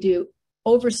 we're going to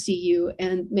oversee you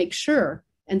and make sure,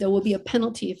 and there will be a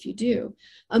penalty if you do.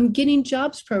 Getting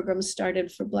jobs programs started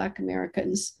for Black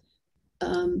Americans.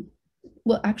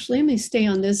 Well, actually, let me stay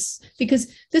on this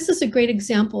because this is a great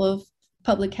example of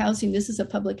public housing. This is a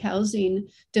public housing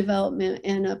development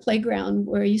and a playground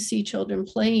where you see children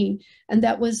playing. And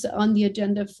that was on the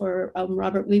agenda for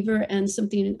Robert Weaver, and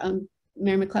something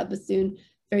Mary McLeod Bethune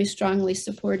very strongly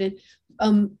supported.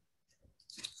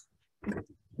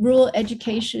 Rural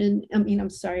education,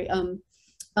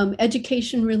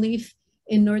 education relief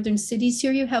in northern cities.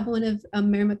 Here you have one of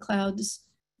Mary McLeod's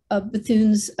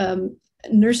Bethune's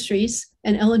nurseries,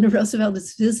 and Eleanor Roosevelt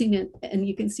is visiting it, and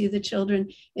you can see the children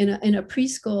in a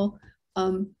preschool.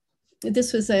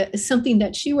 This was something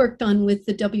that she worked on with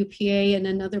the WPA and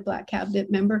another Black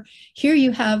cabinet member. Here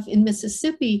you have in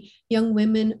Mississippi, young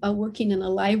women working in a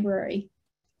library.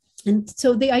 And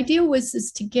so the idea was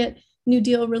to get New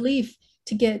Deal relief,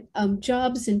 to get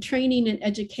jobs and training and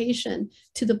education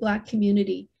to the Black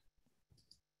community.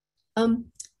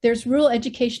 There's rural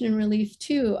education and relief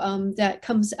too that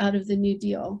comes out of the New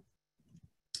Deal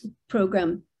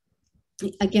program.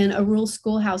 Again, a rural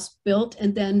schoolhouse built,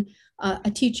 and then a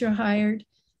teacher hired,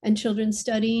 and children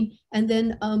studying, and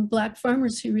then Black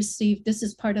farmers who received, this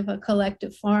is part of a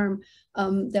collective farm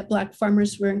that Black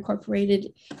farmers were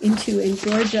incorporated into in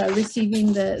Georgia,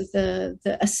 receiving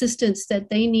the assistance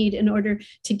that they need in order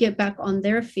to get back on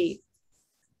their feet.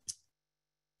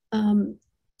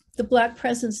 The Black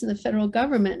presence in the federal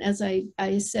government, as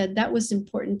I said, that was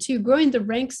important too. Growing the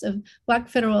ranks of Black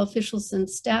federal officials and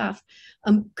staff,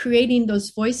 creating those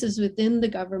voices within the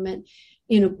government,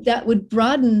 that would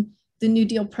broaden the New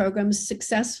Deal programs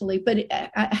successfully. But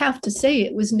I have to say,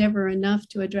 it was never enough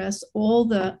to address all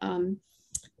the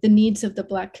needs of the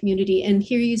Black community. And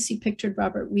here you see pictured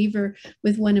Robert Weaver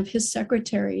with one of his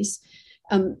secretaries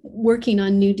working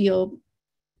on New Deal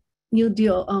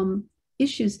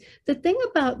issues. The thing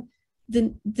about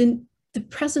the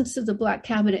presence of the Black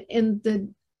cabinet and the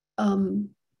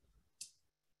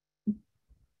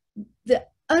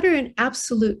utter and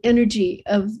absolute energy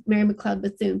of Mary McLeod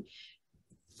Bethune.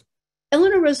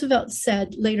 Eleanor Roosevelt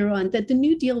said later on that the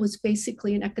New Deal was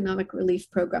basically an economic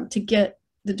relief program to get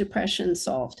the Depression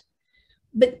solved.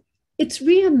 But it's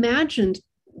reimagined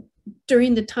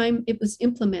during the time it was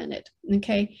implemented,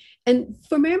 okay? And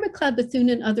for Mary McLeod Bethune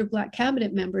and other Black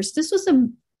cabinet members, this was a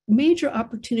major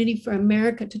opportunity for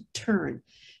America to turn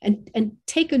and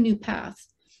take a new path.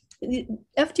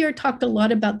 FDR talked a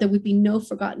lot about there would be no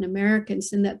forgotten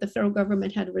Americans and that the federal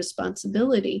government had a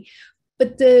responsibility.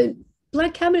 But the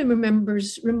Black cabinet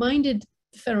members reminded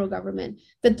the federal government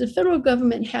that the federal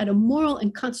government had a moral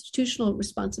and constitutional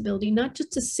responsibility, not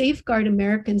just to safeguard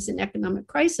Americans in economic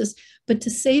crisis, but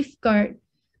to safeguard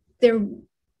their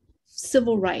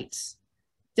civil rights,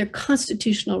 their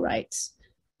constitutional rights,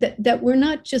 that were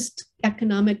not just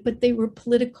economic, but they were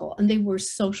political and they were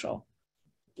social.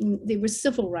 They were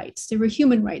civil rights, they were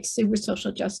human rights, they were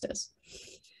social justice.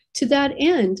 To that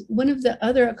end, one of the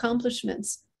other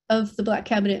accomplishments of the Black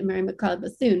cabinet and Mary McLeod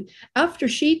Bethune, after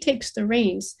she takes the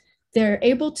reins, they're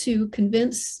able to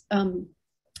convince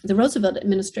the Roosevelt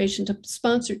administration to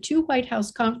sponsor 2 White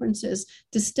House conferences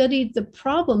to study the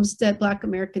problems that Black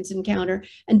Americans encounter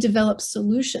and develop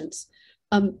solutions.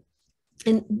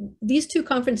 And these 2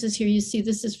 conferences here, you see,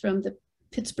 this is from the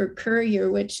Pittsburgh Courier,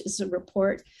 which is a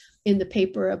report in the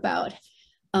paper about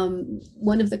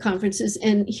one of the conferences.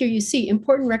 And here you see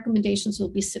important recommendations will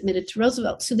be submitted to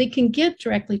Roosevelt. So they can get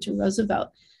directly to Roosevelt.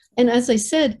 And as I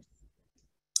said,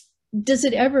 does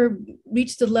it ever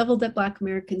reach the level that Black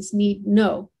Americans need?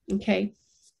 No, okay.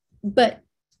 But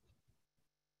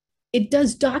it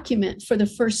does document for the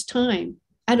first time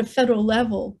at a federal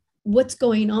level what's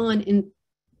going on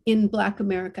in Black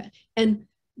America and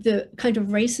the kind of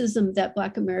racism that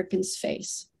Black Americans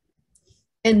face.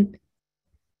 And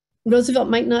Roosevelt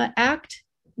might not act,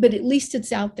 but at least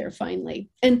it's out there finally.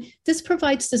 And this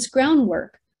provides this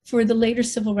groundwork for the later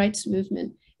civil rights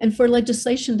movement and for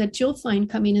legislation that you'll find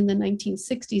coming in the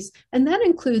 1960s. And that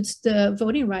includes the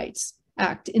Voting Rights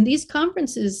Act. In these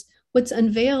conferences, what's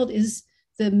unveiled is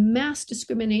the mass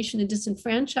discrimination and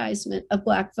disenfranchisement of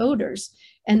Black voters.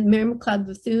 And Mary McLeod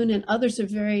Bethune and others are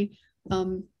very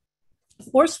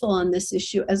forceful on this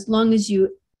issue. As long as you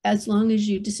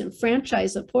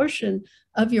disenfranchise a portion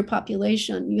of your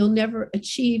population, you'll never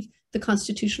achieve the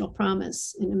constitutional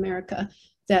promise in America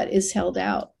that is held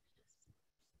out.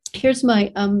 Here's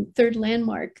my third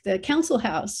landmark, the Council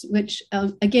House, which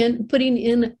again, putting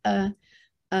in a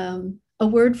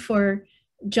word for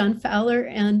John Fowler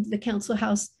and the Council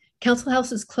House. Council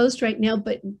House is closed right now,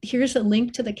 but here's a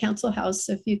link to the Council House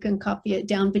if you can copy it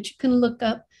down, but you can look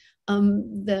up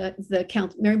Mary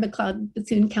McLeod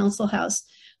Bethune Council House.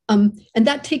 And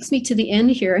that takes me to the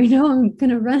end here. I know I'm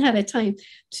gonna run out of time,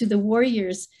 to the war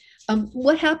years.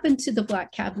 What happened to the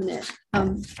Black cabinet?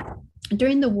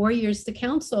 During the war years, the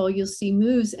council, you'll see,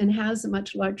 moves and has a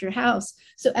much larger house.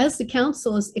 So as the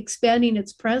council is expanding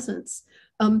its presence,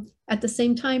 at the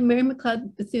same time, Mary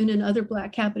McLeod Bethune and other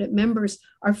Black cabinet members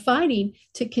are fighting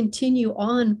to continue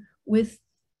on with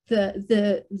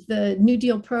the New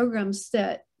Deal programs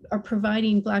that are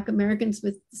providing Black Americans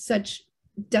with such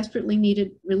desperately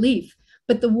needed relief.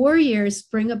 But the war years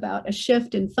bring about a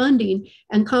shift in funding,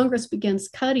 and Congress begins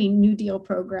cutting New Deal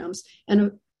programs.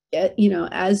 And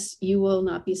as you will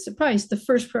not be surprised, the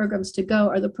first programs to go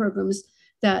are the programs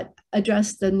that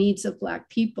address the needs of Black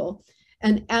people.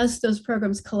 And as those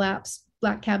programs collapse,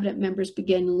 Black cabinet members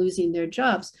begin losing their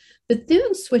jobs.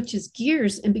 Bethune switches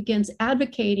gears and begins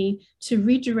advocating to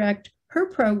redirect her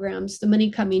programs, the money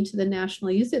coming to the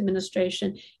National Youth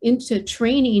Administration, into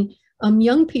training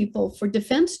young people for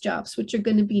defense jobs, which are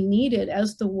going to be needed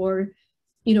as the war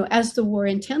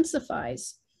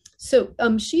intensifies. So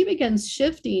she begins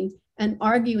shifting and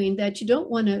arguing that you don't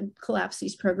want to collapse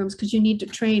these programs because you need to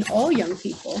train all young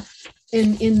people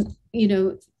in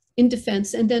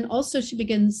defense. And then also she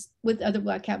begins with other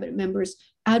Black cabinet members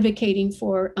advocating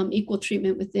for equal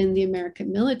treatment within the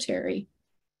American military.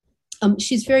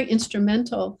 She's very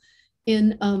instrumental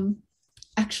in,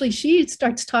 actually she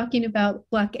starts talking about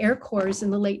Black Air Corps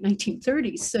in the late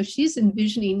 1930s. So she's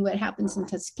envisioning what happens in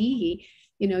Tuskegee,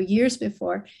 years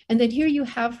before. And then here you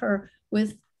have her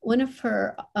with one of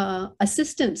her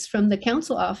assistants from the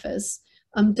council office,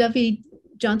 W.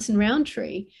 Johnson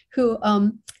Roundtree, who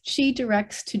she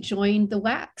directs to join the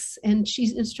WACs. And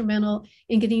she's instrumental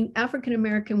in getting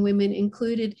African-American women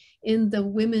included in the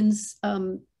women's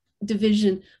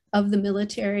division of the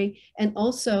military. And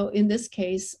also in this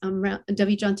case,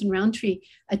 W. Johnson Roundtree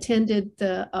attended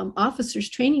the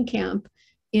officers training camp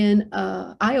in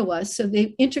Iowa. So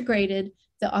they integrated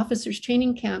the officers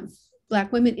training camp.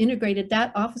 Black women integrated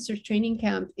that officers training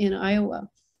camp in Iowa.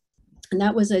 And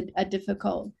that was a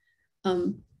difficult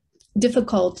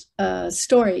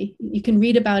story. You can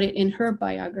read about it in her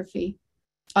biography,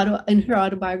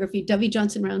 autobiography, W.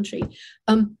 Johnson Roundtree.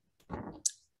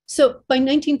 So by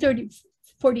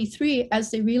 1943,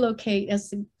 as they relocate,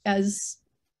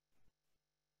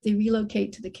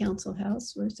 to the council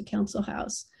house, where's the council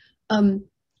house?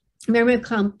 Mary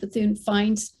McLeod Bethune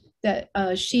finds that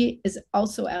she is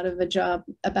also out of a job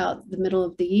about the middle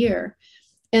of the year.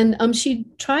 And she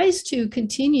tries to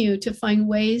continue to find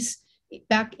ways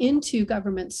back into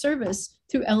government service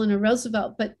through Eleanor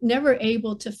Roosevelt, but never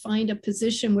able to find a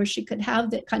position where she could have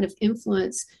that kind of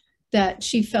influence that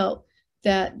she felt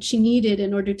that she needed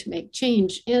in order to make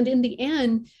change. And in the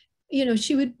end,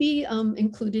 she would be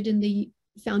included in the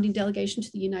founding delegation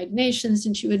to the United Nations,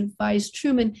 and she would advise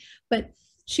Truman, but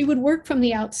she would work from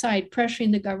the outside,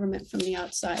 pressuring the government from the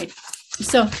outside.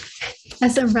 So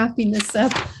as I'm wrapping this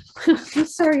up, I'm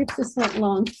sorry if this went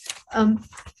long.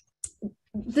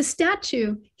 The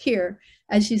statue here,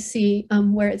 as you see,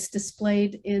 where it's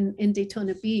displayed in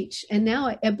Daytona Beach, and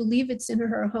now I believe it's in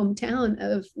her hometown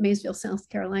of Maysville, South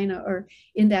Carolina, or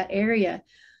in that area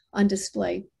on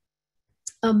display.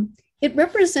 It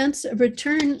represents a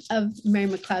return of Mary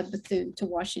McLeod Bethune to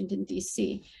Washington,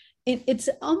 D.C. It's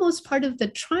almost part of the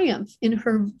triumph in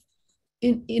her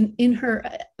in her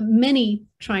many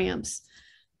triumphs.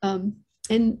 And,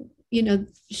 you know,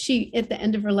 she, at the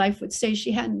end of her life, would say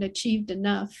she hadn't achieved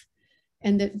enough.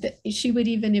 And that she would,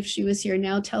 even if she was here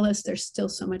now, tell us there's still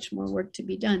so much more work to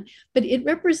be done. But it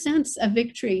represents a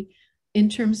victory in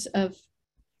terms of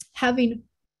having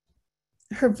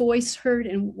her voice heard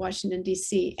in Washington,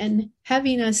 D.C., and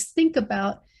having us think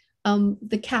about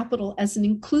the Capitol as an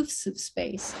inclusive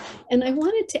space. And I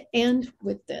wanted to end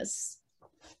with this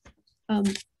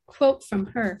quote from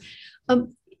her.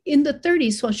 In the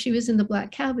 30s, while she was in the Black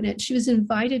Cabinet, she was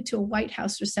invited to a White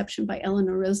House reception by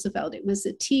Eleanor Roosevelt. It was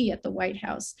a tea at the White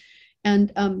House.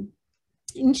 And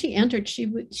when she entered, she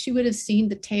would have seen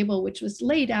the table, which was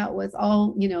laid out with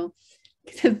all, you know,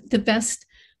 the best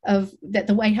of that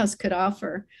the White House could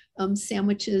offer,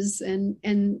 sandwiches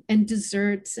and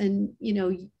desserts and, you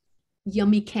know,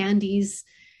 yummy candies.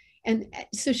 And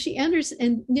so she enters,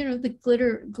 and, you know, the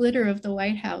glitter of the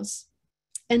White House.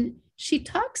 And she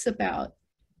talks about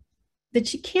that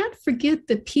she can't forget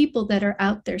the people that are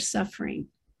out there suffering.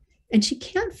 And she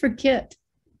can't forget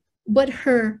what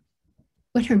her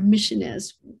mission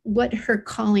is, what her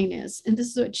calling is. And this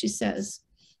is what she says.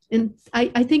 And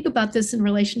I think about this in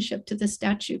relationship to the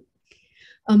statue.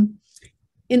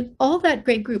 In all that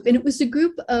great group, and it was a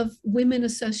group of women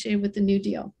associated with the New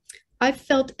Deal, I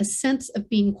felt a sense of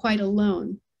being quite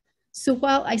alone. So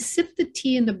while I sip the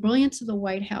tea in the brilliance of the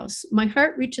White House, my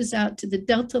heart reaches out to the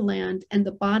Delta land and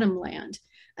the bottom land.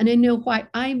 And I know why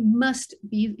I must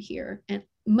be here and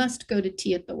must go to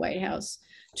tea at the White House,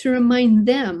 to remind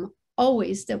them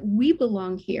always that we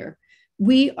belong here.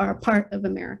 We are part of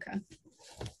America.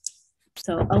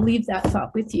 So I'll leave that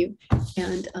thought with you.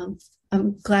 And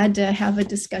I'm glad to have a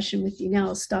discussion with you now.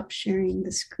 I'll stop sharing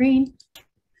the screen.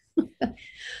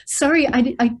 Sorry,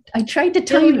 I tried to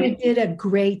tell you. You did a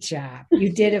great job.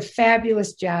 You did a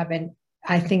fabulous job. And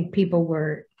I think people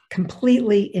were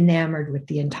completely enamored with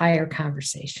the entire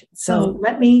conversation. So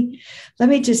let me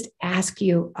just ask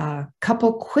you a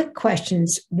couple quick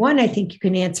questions. One, I think you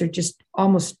can answer just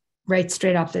almost right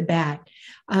straight off the bat.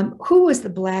 Who was the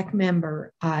Black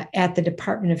member at the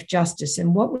Department of Justice,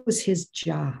 and what was his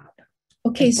job?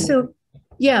 Okay, so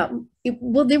yeah,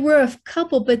 well, there were a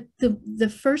couple, but the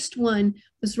first one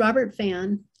was Robert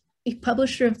Vann, a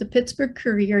publisher of the Pittsburgh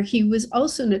Courier. He was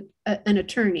also an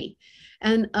attorney,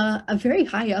 and a very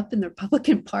high up in the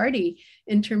Republican Party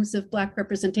in terms of Black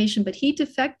representation, but he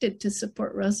defected to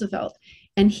support Roosevelt,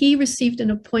 and he received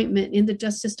an appointment in the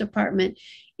Justice Department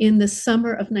in the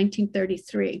summer of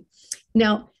 1933.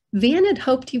 Now, Vann had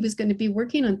hoped he was going to be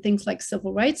working on things like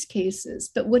civil rights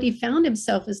cases, but what he found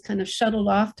himself is kind of shuttled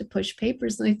off to push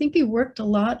papers. And I think he worked a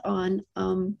lot on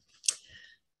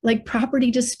like property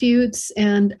disputes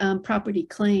and property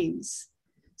claims.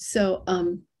 So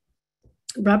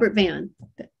Robert Vann.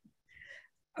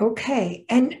 Okay,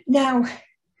 and now,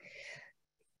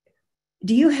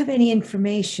 do you have any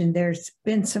information? There's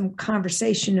been some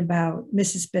conversation about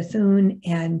Mrs. Bethune,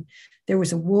 and there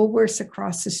was a Woolworths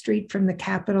across the street from the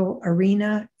Capitol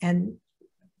Arena, and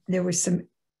there was some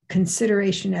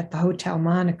consideration at the Hotel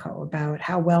Monaco about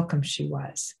how welcome she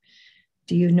was.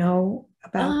 Do you know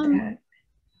about that?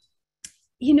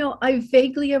 You know, I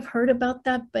vaguely have heard about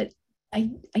that, but I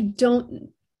don't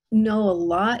know a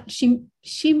lot.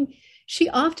 She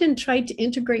often tried to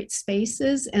integrate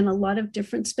spaces and a lot of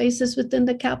different spaces within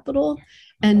the Capitol,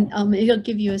 and it'll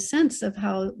give you a sense of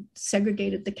how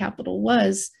segregated the Capitol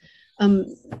was.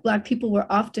 Black people were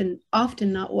often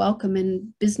not welcome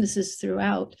in businesses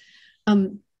throughout.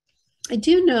 I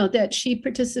do know that she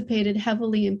participated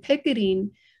heavily in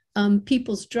picketing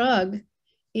People's Drug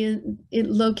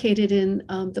located in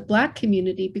the Black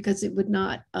community, because it would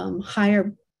not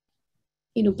hire,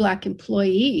 you know, Black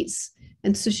employees.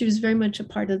 And so she was very much a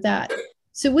part of that.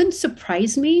 So it wouldn't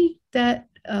surprise me that,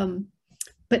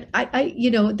 but I you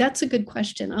know, that's a good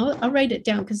question. I'll write it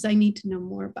down because I need to know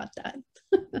more about that.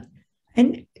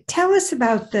 And tell us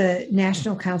about the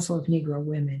National Council of Negro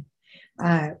Women.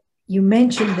 You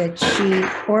mentioned that she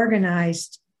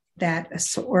organized that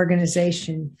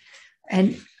organization,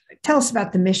 and tell us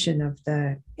about the mission of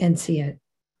the NCNW.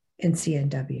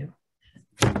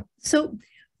 So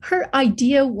her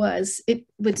idea was it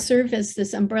would serve as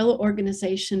this umbrella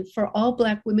organization for all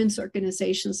Black women's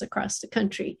organizations across the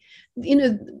country. You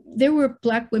know, there were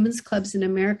Black women's clubs in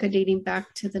America dating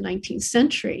back to the 19th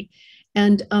century.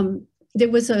 And there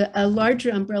was a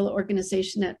larger umbrella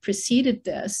organization that preceded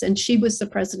this, and she was the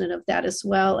president of that as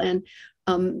well. And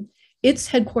its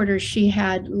headquarters she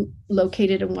had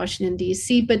located in Washington,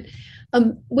 D.C., but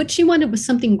what she wanted was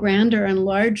something grander and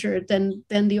larger than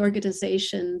the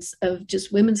organizations of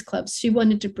just women's clubs. She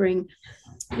wanted to bring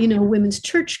women's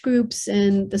church groups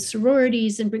and the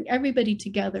sororities and bring everybody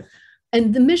together.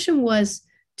 And the mission was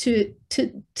to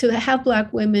have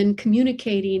Black women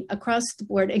communicating across the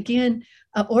board, again,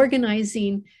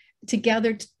 organizing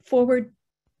together forward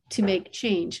to make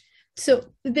change. So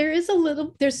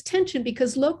there's tension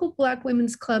because local Black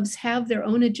women's clubs have their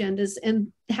own agendas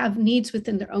and have needs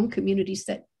within their own communities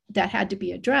that had to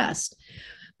be addressed.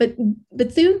 But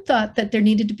Bethune thought that there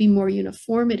needed to be more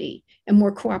uniformity and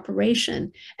more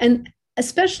cooperation. And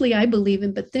especially, I believe,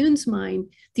 in Bethune's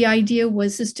mind, the idea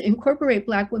was to incorporate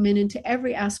Black women into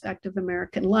every aspect of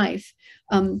American life,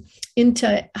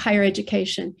 into higher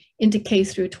education, into K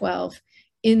through 12,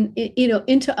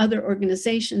 into other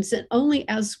organizations, and only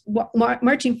as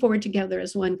marching forward together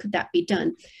as one could that be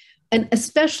done. And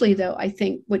especially, though, I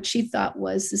think what she thought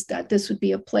is that this would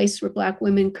be a place where Black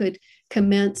women could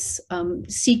commence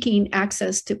seeking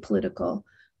access to political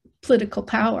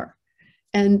power,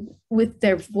 and with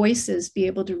their voices be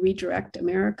able to redirect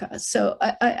America. So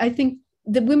I think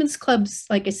the women's clubs,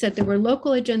 like I said, there were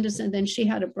local agendas, and then she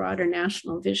had a broader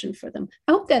national vision for them.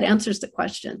 I hope that answers the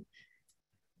question.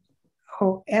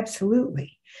 Oh,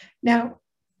 absolutely. Now,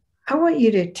 I want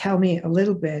you to tell me a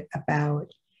little bit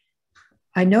about,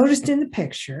 I noticed in the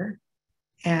picture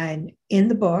and in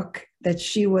the book that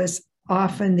she was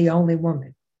often the only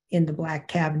woman in the Black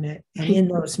cabinet and in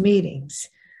those meetings.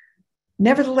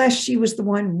 Nevertheless, she was the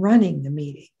one running the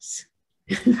meetings.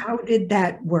 How did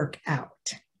that work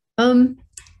out?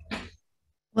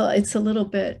 Well, it's a little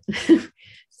bit,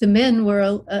 the men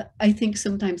were, I think,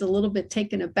 sometimes a little bit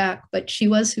taken aback, but she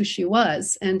was who she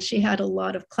was, and she had a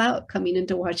lot of clout coming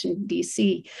into Washington,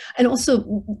 D.C. And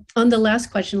also, on the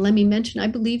last question, let me mention, I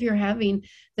believe you're having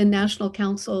the National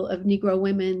Council of Negro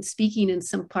Women speaking in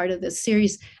some part of this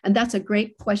series, and that's a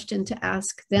great question to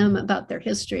ask them about their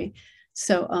history.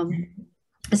 So,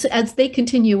 so as they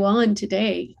continue on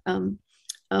today,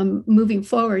 moving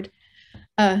forward,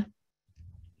 but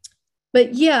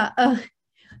yeah,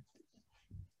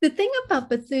 the thing about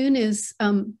Bethune is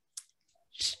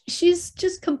she's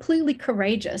just completely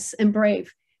courageous and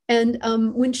brave. And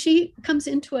when she comes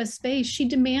into a space, she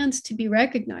demands to be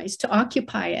recognized, to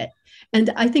occupy it.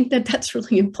 And I think that that's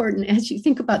really important as you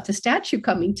think about the statue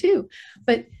coming too.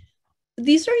 But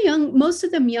these are most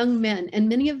of them young men, and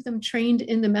many of them trained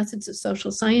in the methods of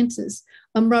social sciences.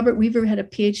 Robert Weaver had a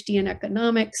PhD in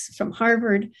economics from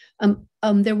Harvard.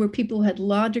 There were people who had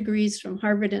law degrees from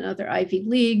Harvard and other Ivy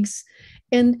Leagues.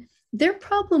 And their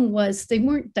problem was they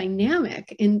weren't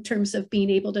dynamic in terms of being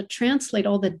able to translate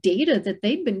all the data that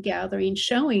they'd been gathering,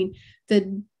 showing that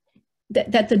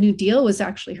the New Deal was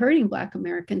actually hurting Black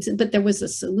Americans, but there was a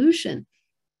solution.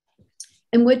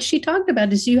 And what she talked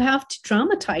about is you have to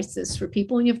dramatize this for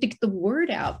people, and you have to get the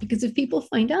word out, because if people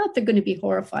find out, they're going to be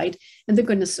horrified, and they're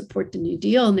going to support the New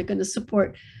Deal, and they're going to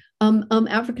support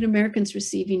African Americans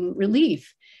receiving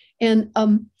relief. And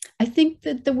I think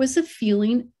that there was a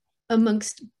feeling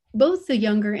amongst both the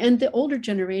younger and the older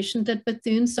generation that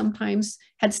Bethune sometimes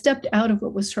had stepped out of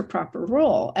what was her proper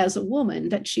role as a woman,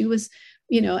 that she was,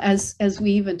 as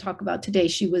we even talk about today,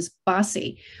 she was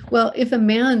bossy. Well, if a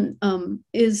man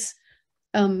is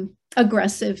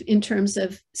aggressive in terms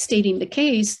of stating the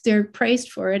case, they're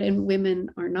praised for it, and women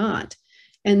are not.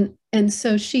 And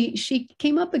so she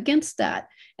came up against that.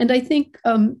 And I think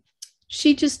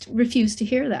she just refused to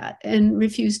hear that and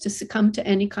refused to succumb to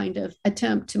any kind of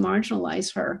attempt to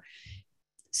marginalize her.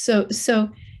 So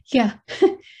yeah.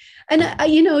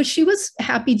 And, she was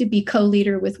happy to be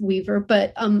co-leader with Weaver,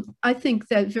 but I think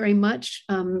that very much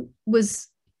was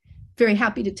very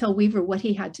happy to tell Weaver what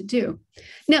he had to do.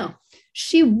 Now,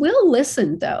 she will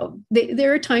listen, though.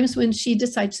 There are times when she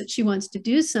decides that she wants to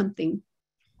do something,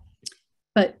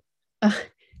 but,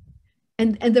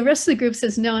 and the rest of the group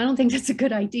says, no, I don't think that's a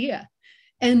good idea.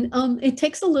 And it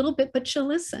takes a little bit, but she'll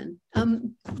listen.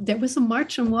 There was a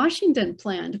march on Washington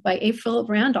planned by A. Philip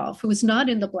Randolph, who was not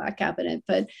in the Black cabinet,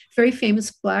 but very famous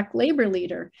Black labor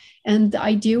leader. And the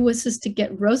idea was to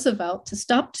get Roosevelt to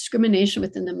stop discrimination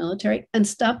within the military and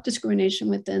stop discrimination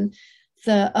within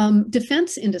the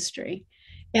defense industry.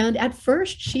 And at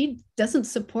first, she doesn't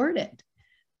support it,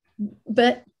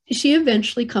 but she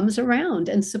eventually comes around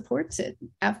and supports it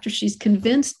after she's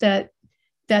convinced that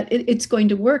it's going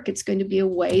to work. It's going to be a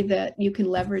way that you can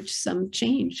leverage some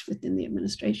change within the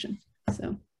administration.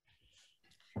 So,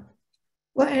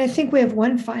 well, and I think we have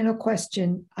one final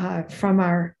question from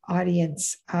our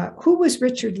audience. Who was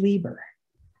Richard Lieber?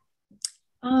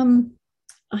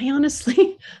 I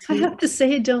honestly, I have to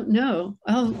say I don't know.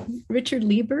 Oh, Richard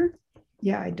Lieber?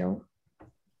 Yeah, I don't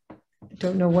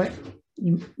know what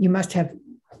you must have.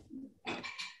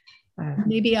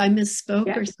 Maybe I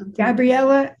misspoke or something.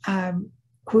 Gabriella,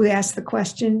 who asked the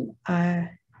question,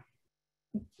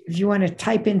 if you want to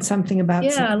type in something about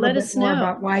let us know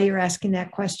about why you're asking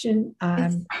that question,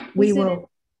 we'll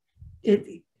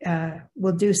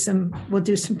do some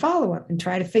follow-up and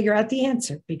try to figure out the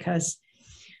answer, because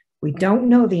we don't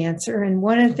know the answer. And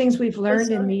one of the things we've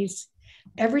learned in these,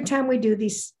 every time we do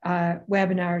these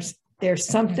webinars, there's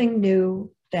something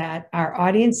new that our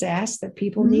audience asks that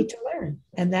people need to learn,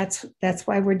 and that's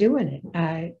why we're doing it.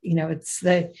 It's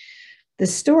the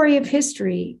story of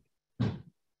history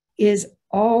is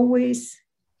always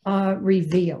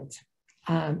revealed,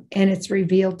 and it's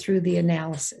revealed through the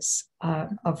analysis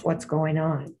of what's going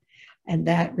on, and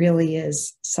that really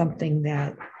is something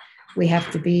that we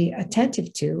have to be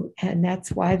attentive to, and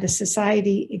that's why the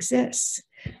society exists.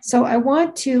 So I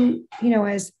want to,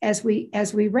 as we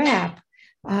wrap,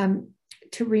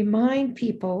 to remind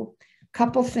people a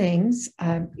couple things.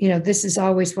 This is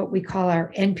always what we call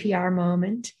our NPR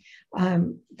moment.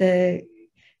 The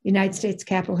United States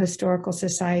Capitol Historical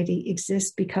Society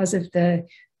exists because of the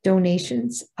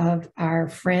donations of our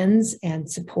friends and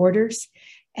supporters.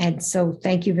 And so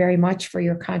thank you very much for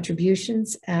your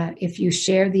contributions. If you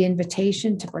share the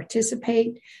invitation to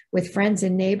participate with friends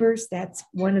and neighbors, that's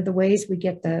one of the ways we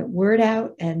get the word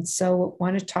out. And so I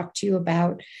want to talk to you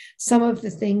about some of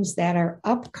the things that are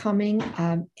upcoming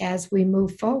as we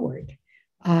move forward.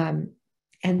 And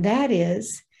that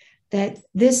is that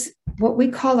this, what we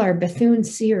call our Bethune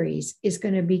series, is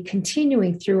going to be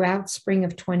continuing throughout spring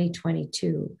of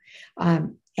 2022.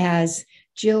 As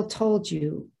Jill told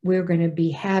you, we're going to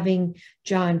be having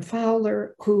John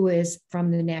Fowler, who is from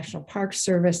the National Park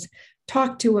Service,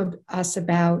 talk to us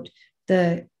about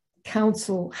the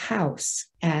council house,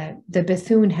 the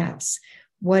Bethune House,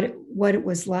 what it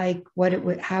was like,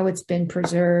 how it's been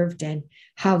preserved, and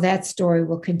how that story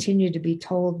will continue to be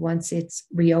told once it's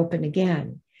reopened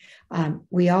again.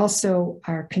 We also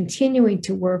are continuing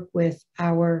to work with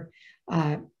our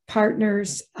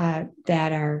partners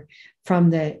that are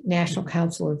from the National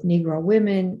Council of Negro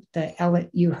Women.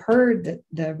 You heard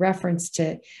the reference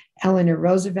to Eleanor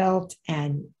Roosevelt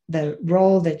and the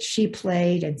role that she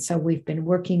played. And so we've been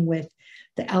working with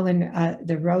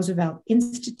the Roosevelt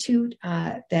Institute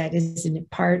that is in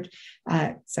part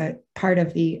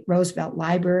of the Roosevelt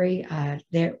Library.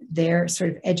 They're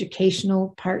sort of educational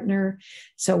partner.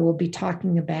 So we'll be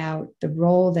talking about the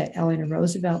role that Eleanor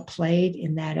Roosevelt played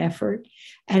in that effort.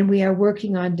 And we are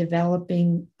working on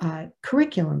developing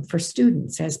curriculum for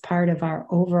students as part of our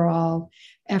overall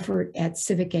effort at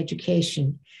civic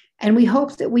education. And we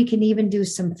hope that we can even do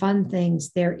some fun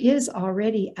things. There is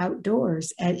already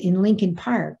outdoors in Lincoln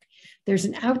Park, there's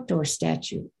an outdoor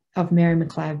statue of Mary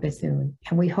McLeod Bethune.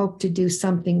 And we hope to do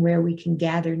something where we can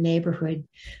gather neighborhood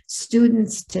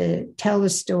students to tell the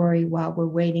story while we're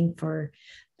waiting for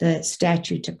the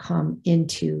statue to come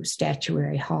into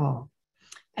Statuary Hall.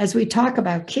 As we talk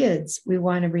about kids, we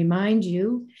want to remind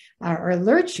you or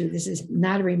alert you, this is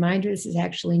not a reminder, this is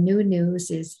actually new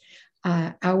news, is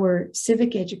our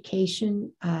civic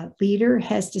education leader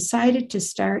has decided to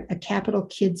start a Capitol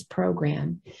Kids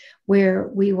program where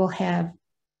we will have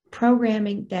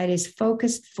programming that is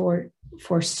focused for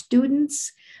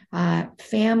students,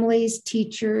 families,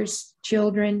 teachers,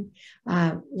 children,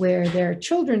 where there are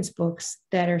children's books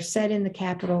that are set in the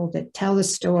Capitol that tell the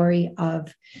story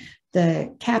of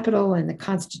the Capitol and the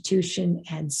Constitution.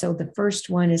 And so the first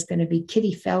one is going to be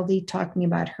Kitty Feldy talking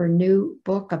about her new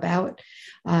book about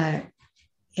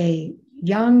a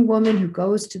young woman who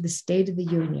goes to the State of the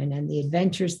Union and the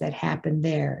adventures that happen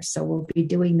there. So we'll be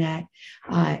doing that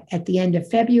at the end of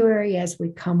February as we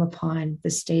come upon the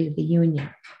State of the Union.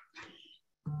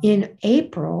 In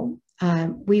April,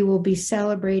 we will be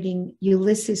celebrating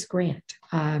Ulysses Grant,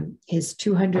 his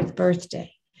 200th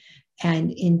birthday.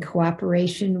 And in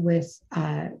cooperation with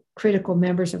critical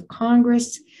members of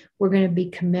Congress, we're going to be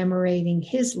commemorating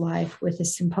his life with a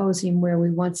symposium where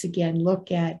we once again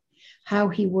look at how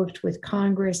he worked with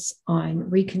Congress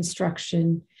on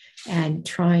Reconstruction and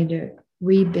trying to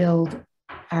rebuild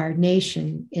our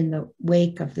nation in the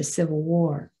wake of the Civil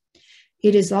War.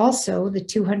 It is also the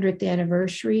 200th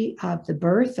anniversary of the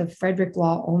birth of Frederick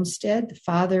Law Olmsted, the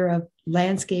father of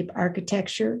landscape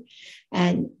architecture,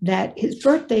 and that his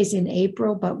birthday's in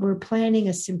April, but we're planning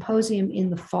a symposium in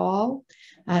the fall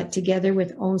together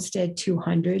with Olmsted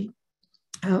 200,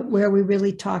 where we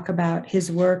really talk about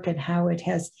his work and how it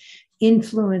has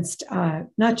influenced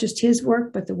not just his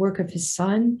work, but the work of his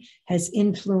son has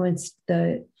influenced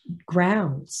the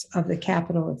grounds of the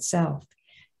Capitol itself.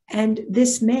 And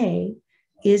this May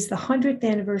is the 100th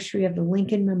anniversary of the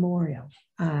Lincoln Memorial,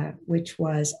 which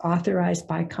was authorized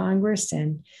by Congress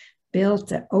and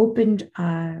built, opened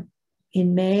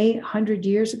in May, 100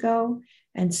 years ago.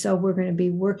 And so we're going to be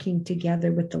working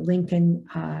together with the Lincoln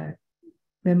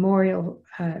Memorial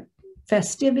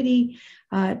festivity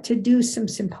to do some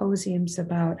symposiums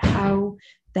about how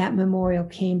that memorial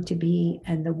came to be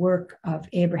and the work of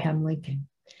Abraham Lincoln.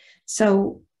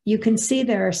 So you can see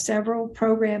there are several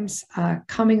programs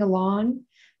coming along.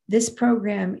 This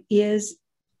program is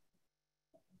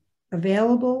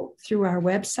available through our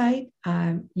website.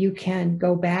 You can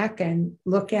go back and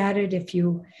look at it if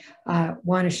you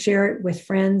want to share it with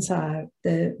friends.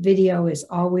 The video is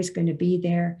always going to be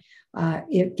there.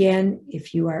 Again,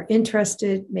 if you are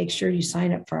interested, make sure you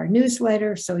sign up for our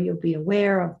newsletter so you'll be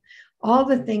aware of all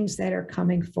the things that are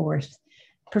coming forth.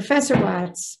 Professor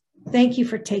Watts, thank you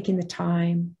for taking the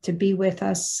time to be with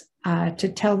us, to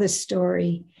tell this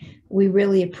story. We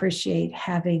really appreciate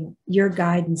having your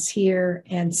guidance here.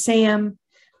 And Sam,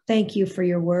 thank you for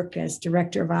your work as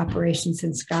Director of Operations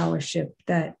and Scholarship.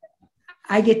 That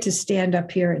I get to stand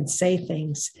up here and say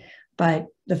things, but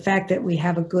the fact that we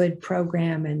have a good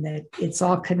program and that it's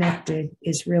all connected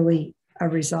is really a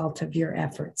result of your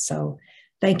efforts. So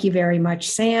thank you very much,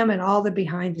 Sam, and all the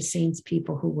behind the scenes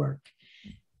people who work.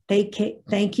 Thank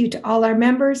you to all our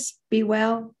members. Be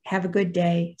well, have a good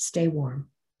day, stay warm.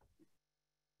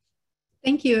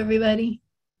 Thank you, everybody.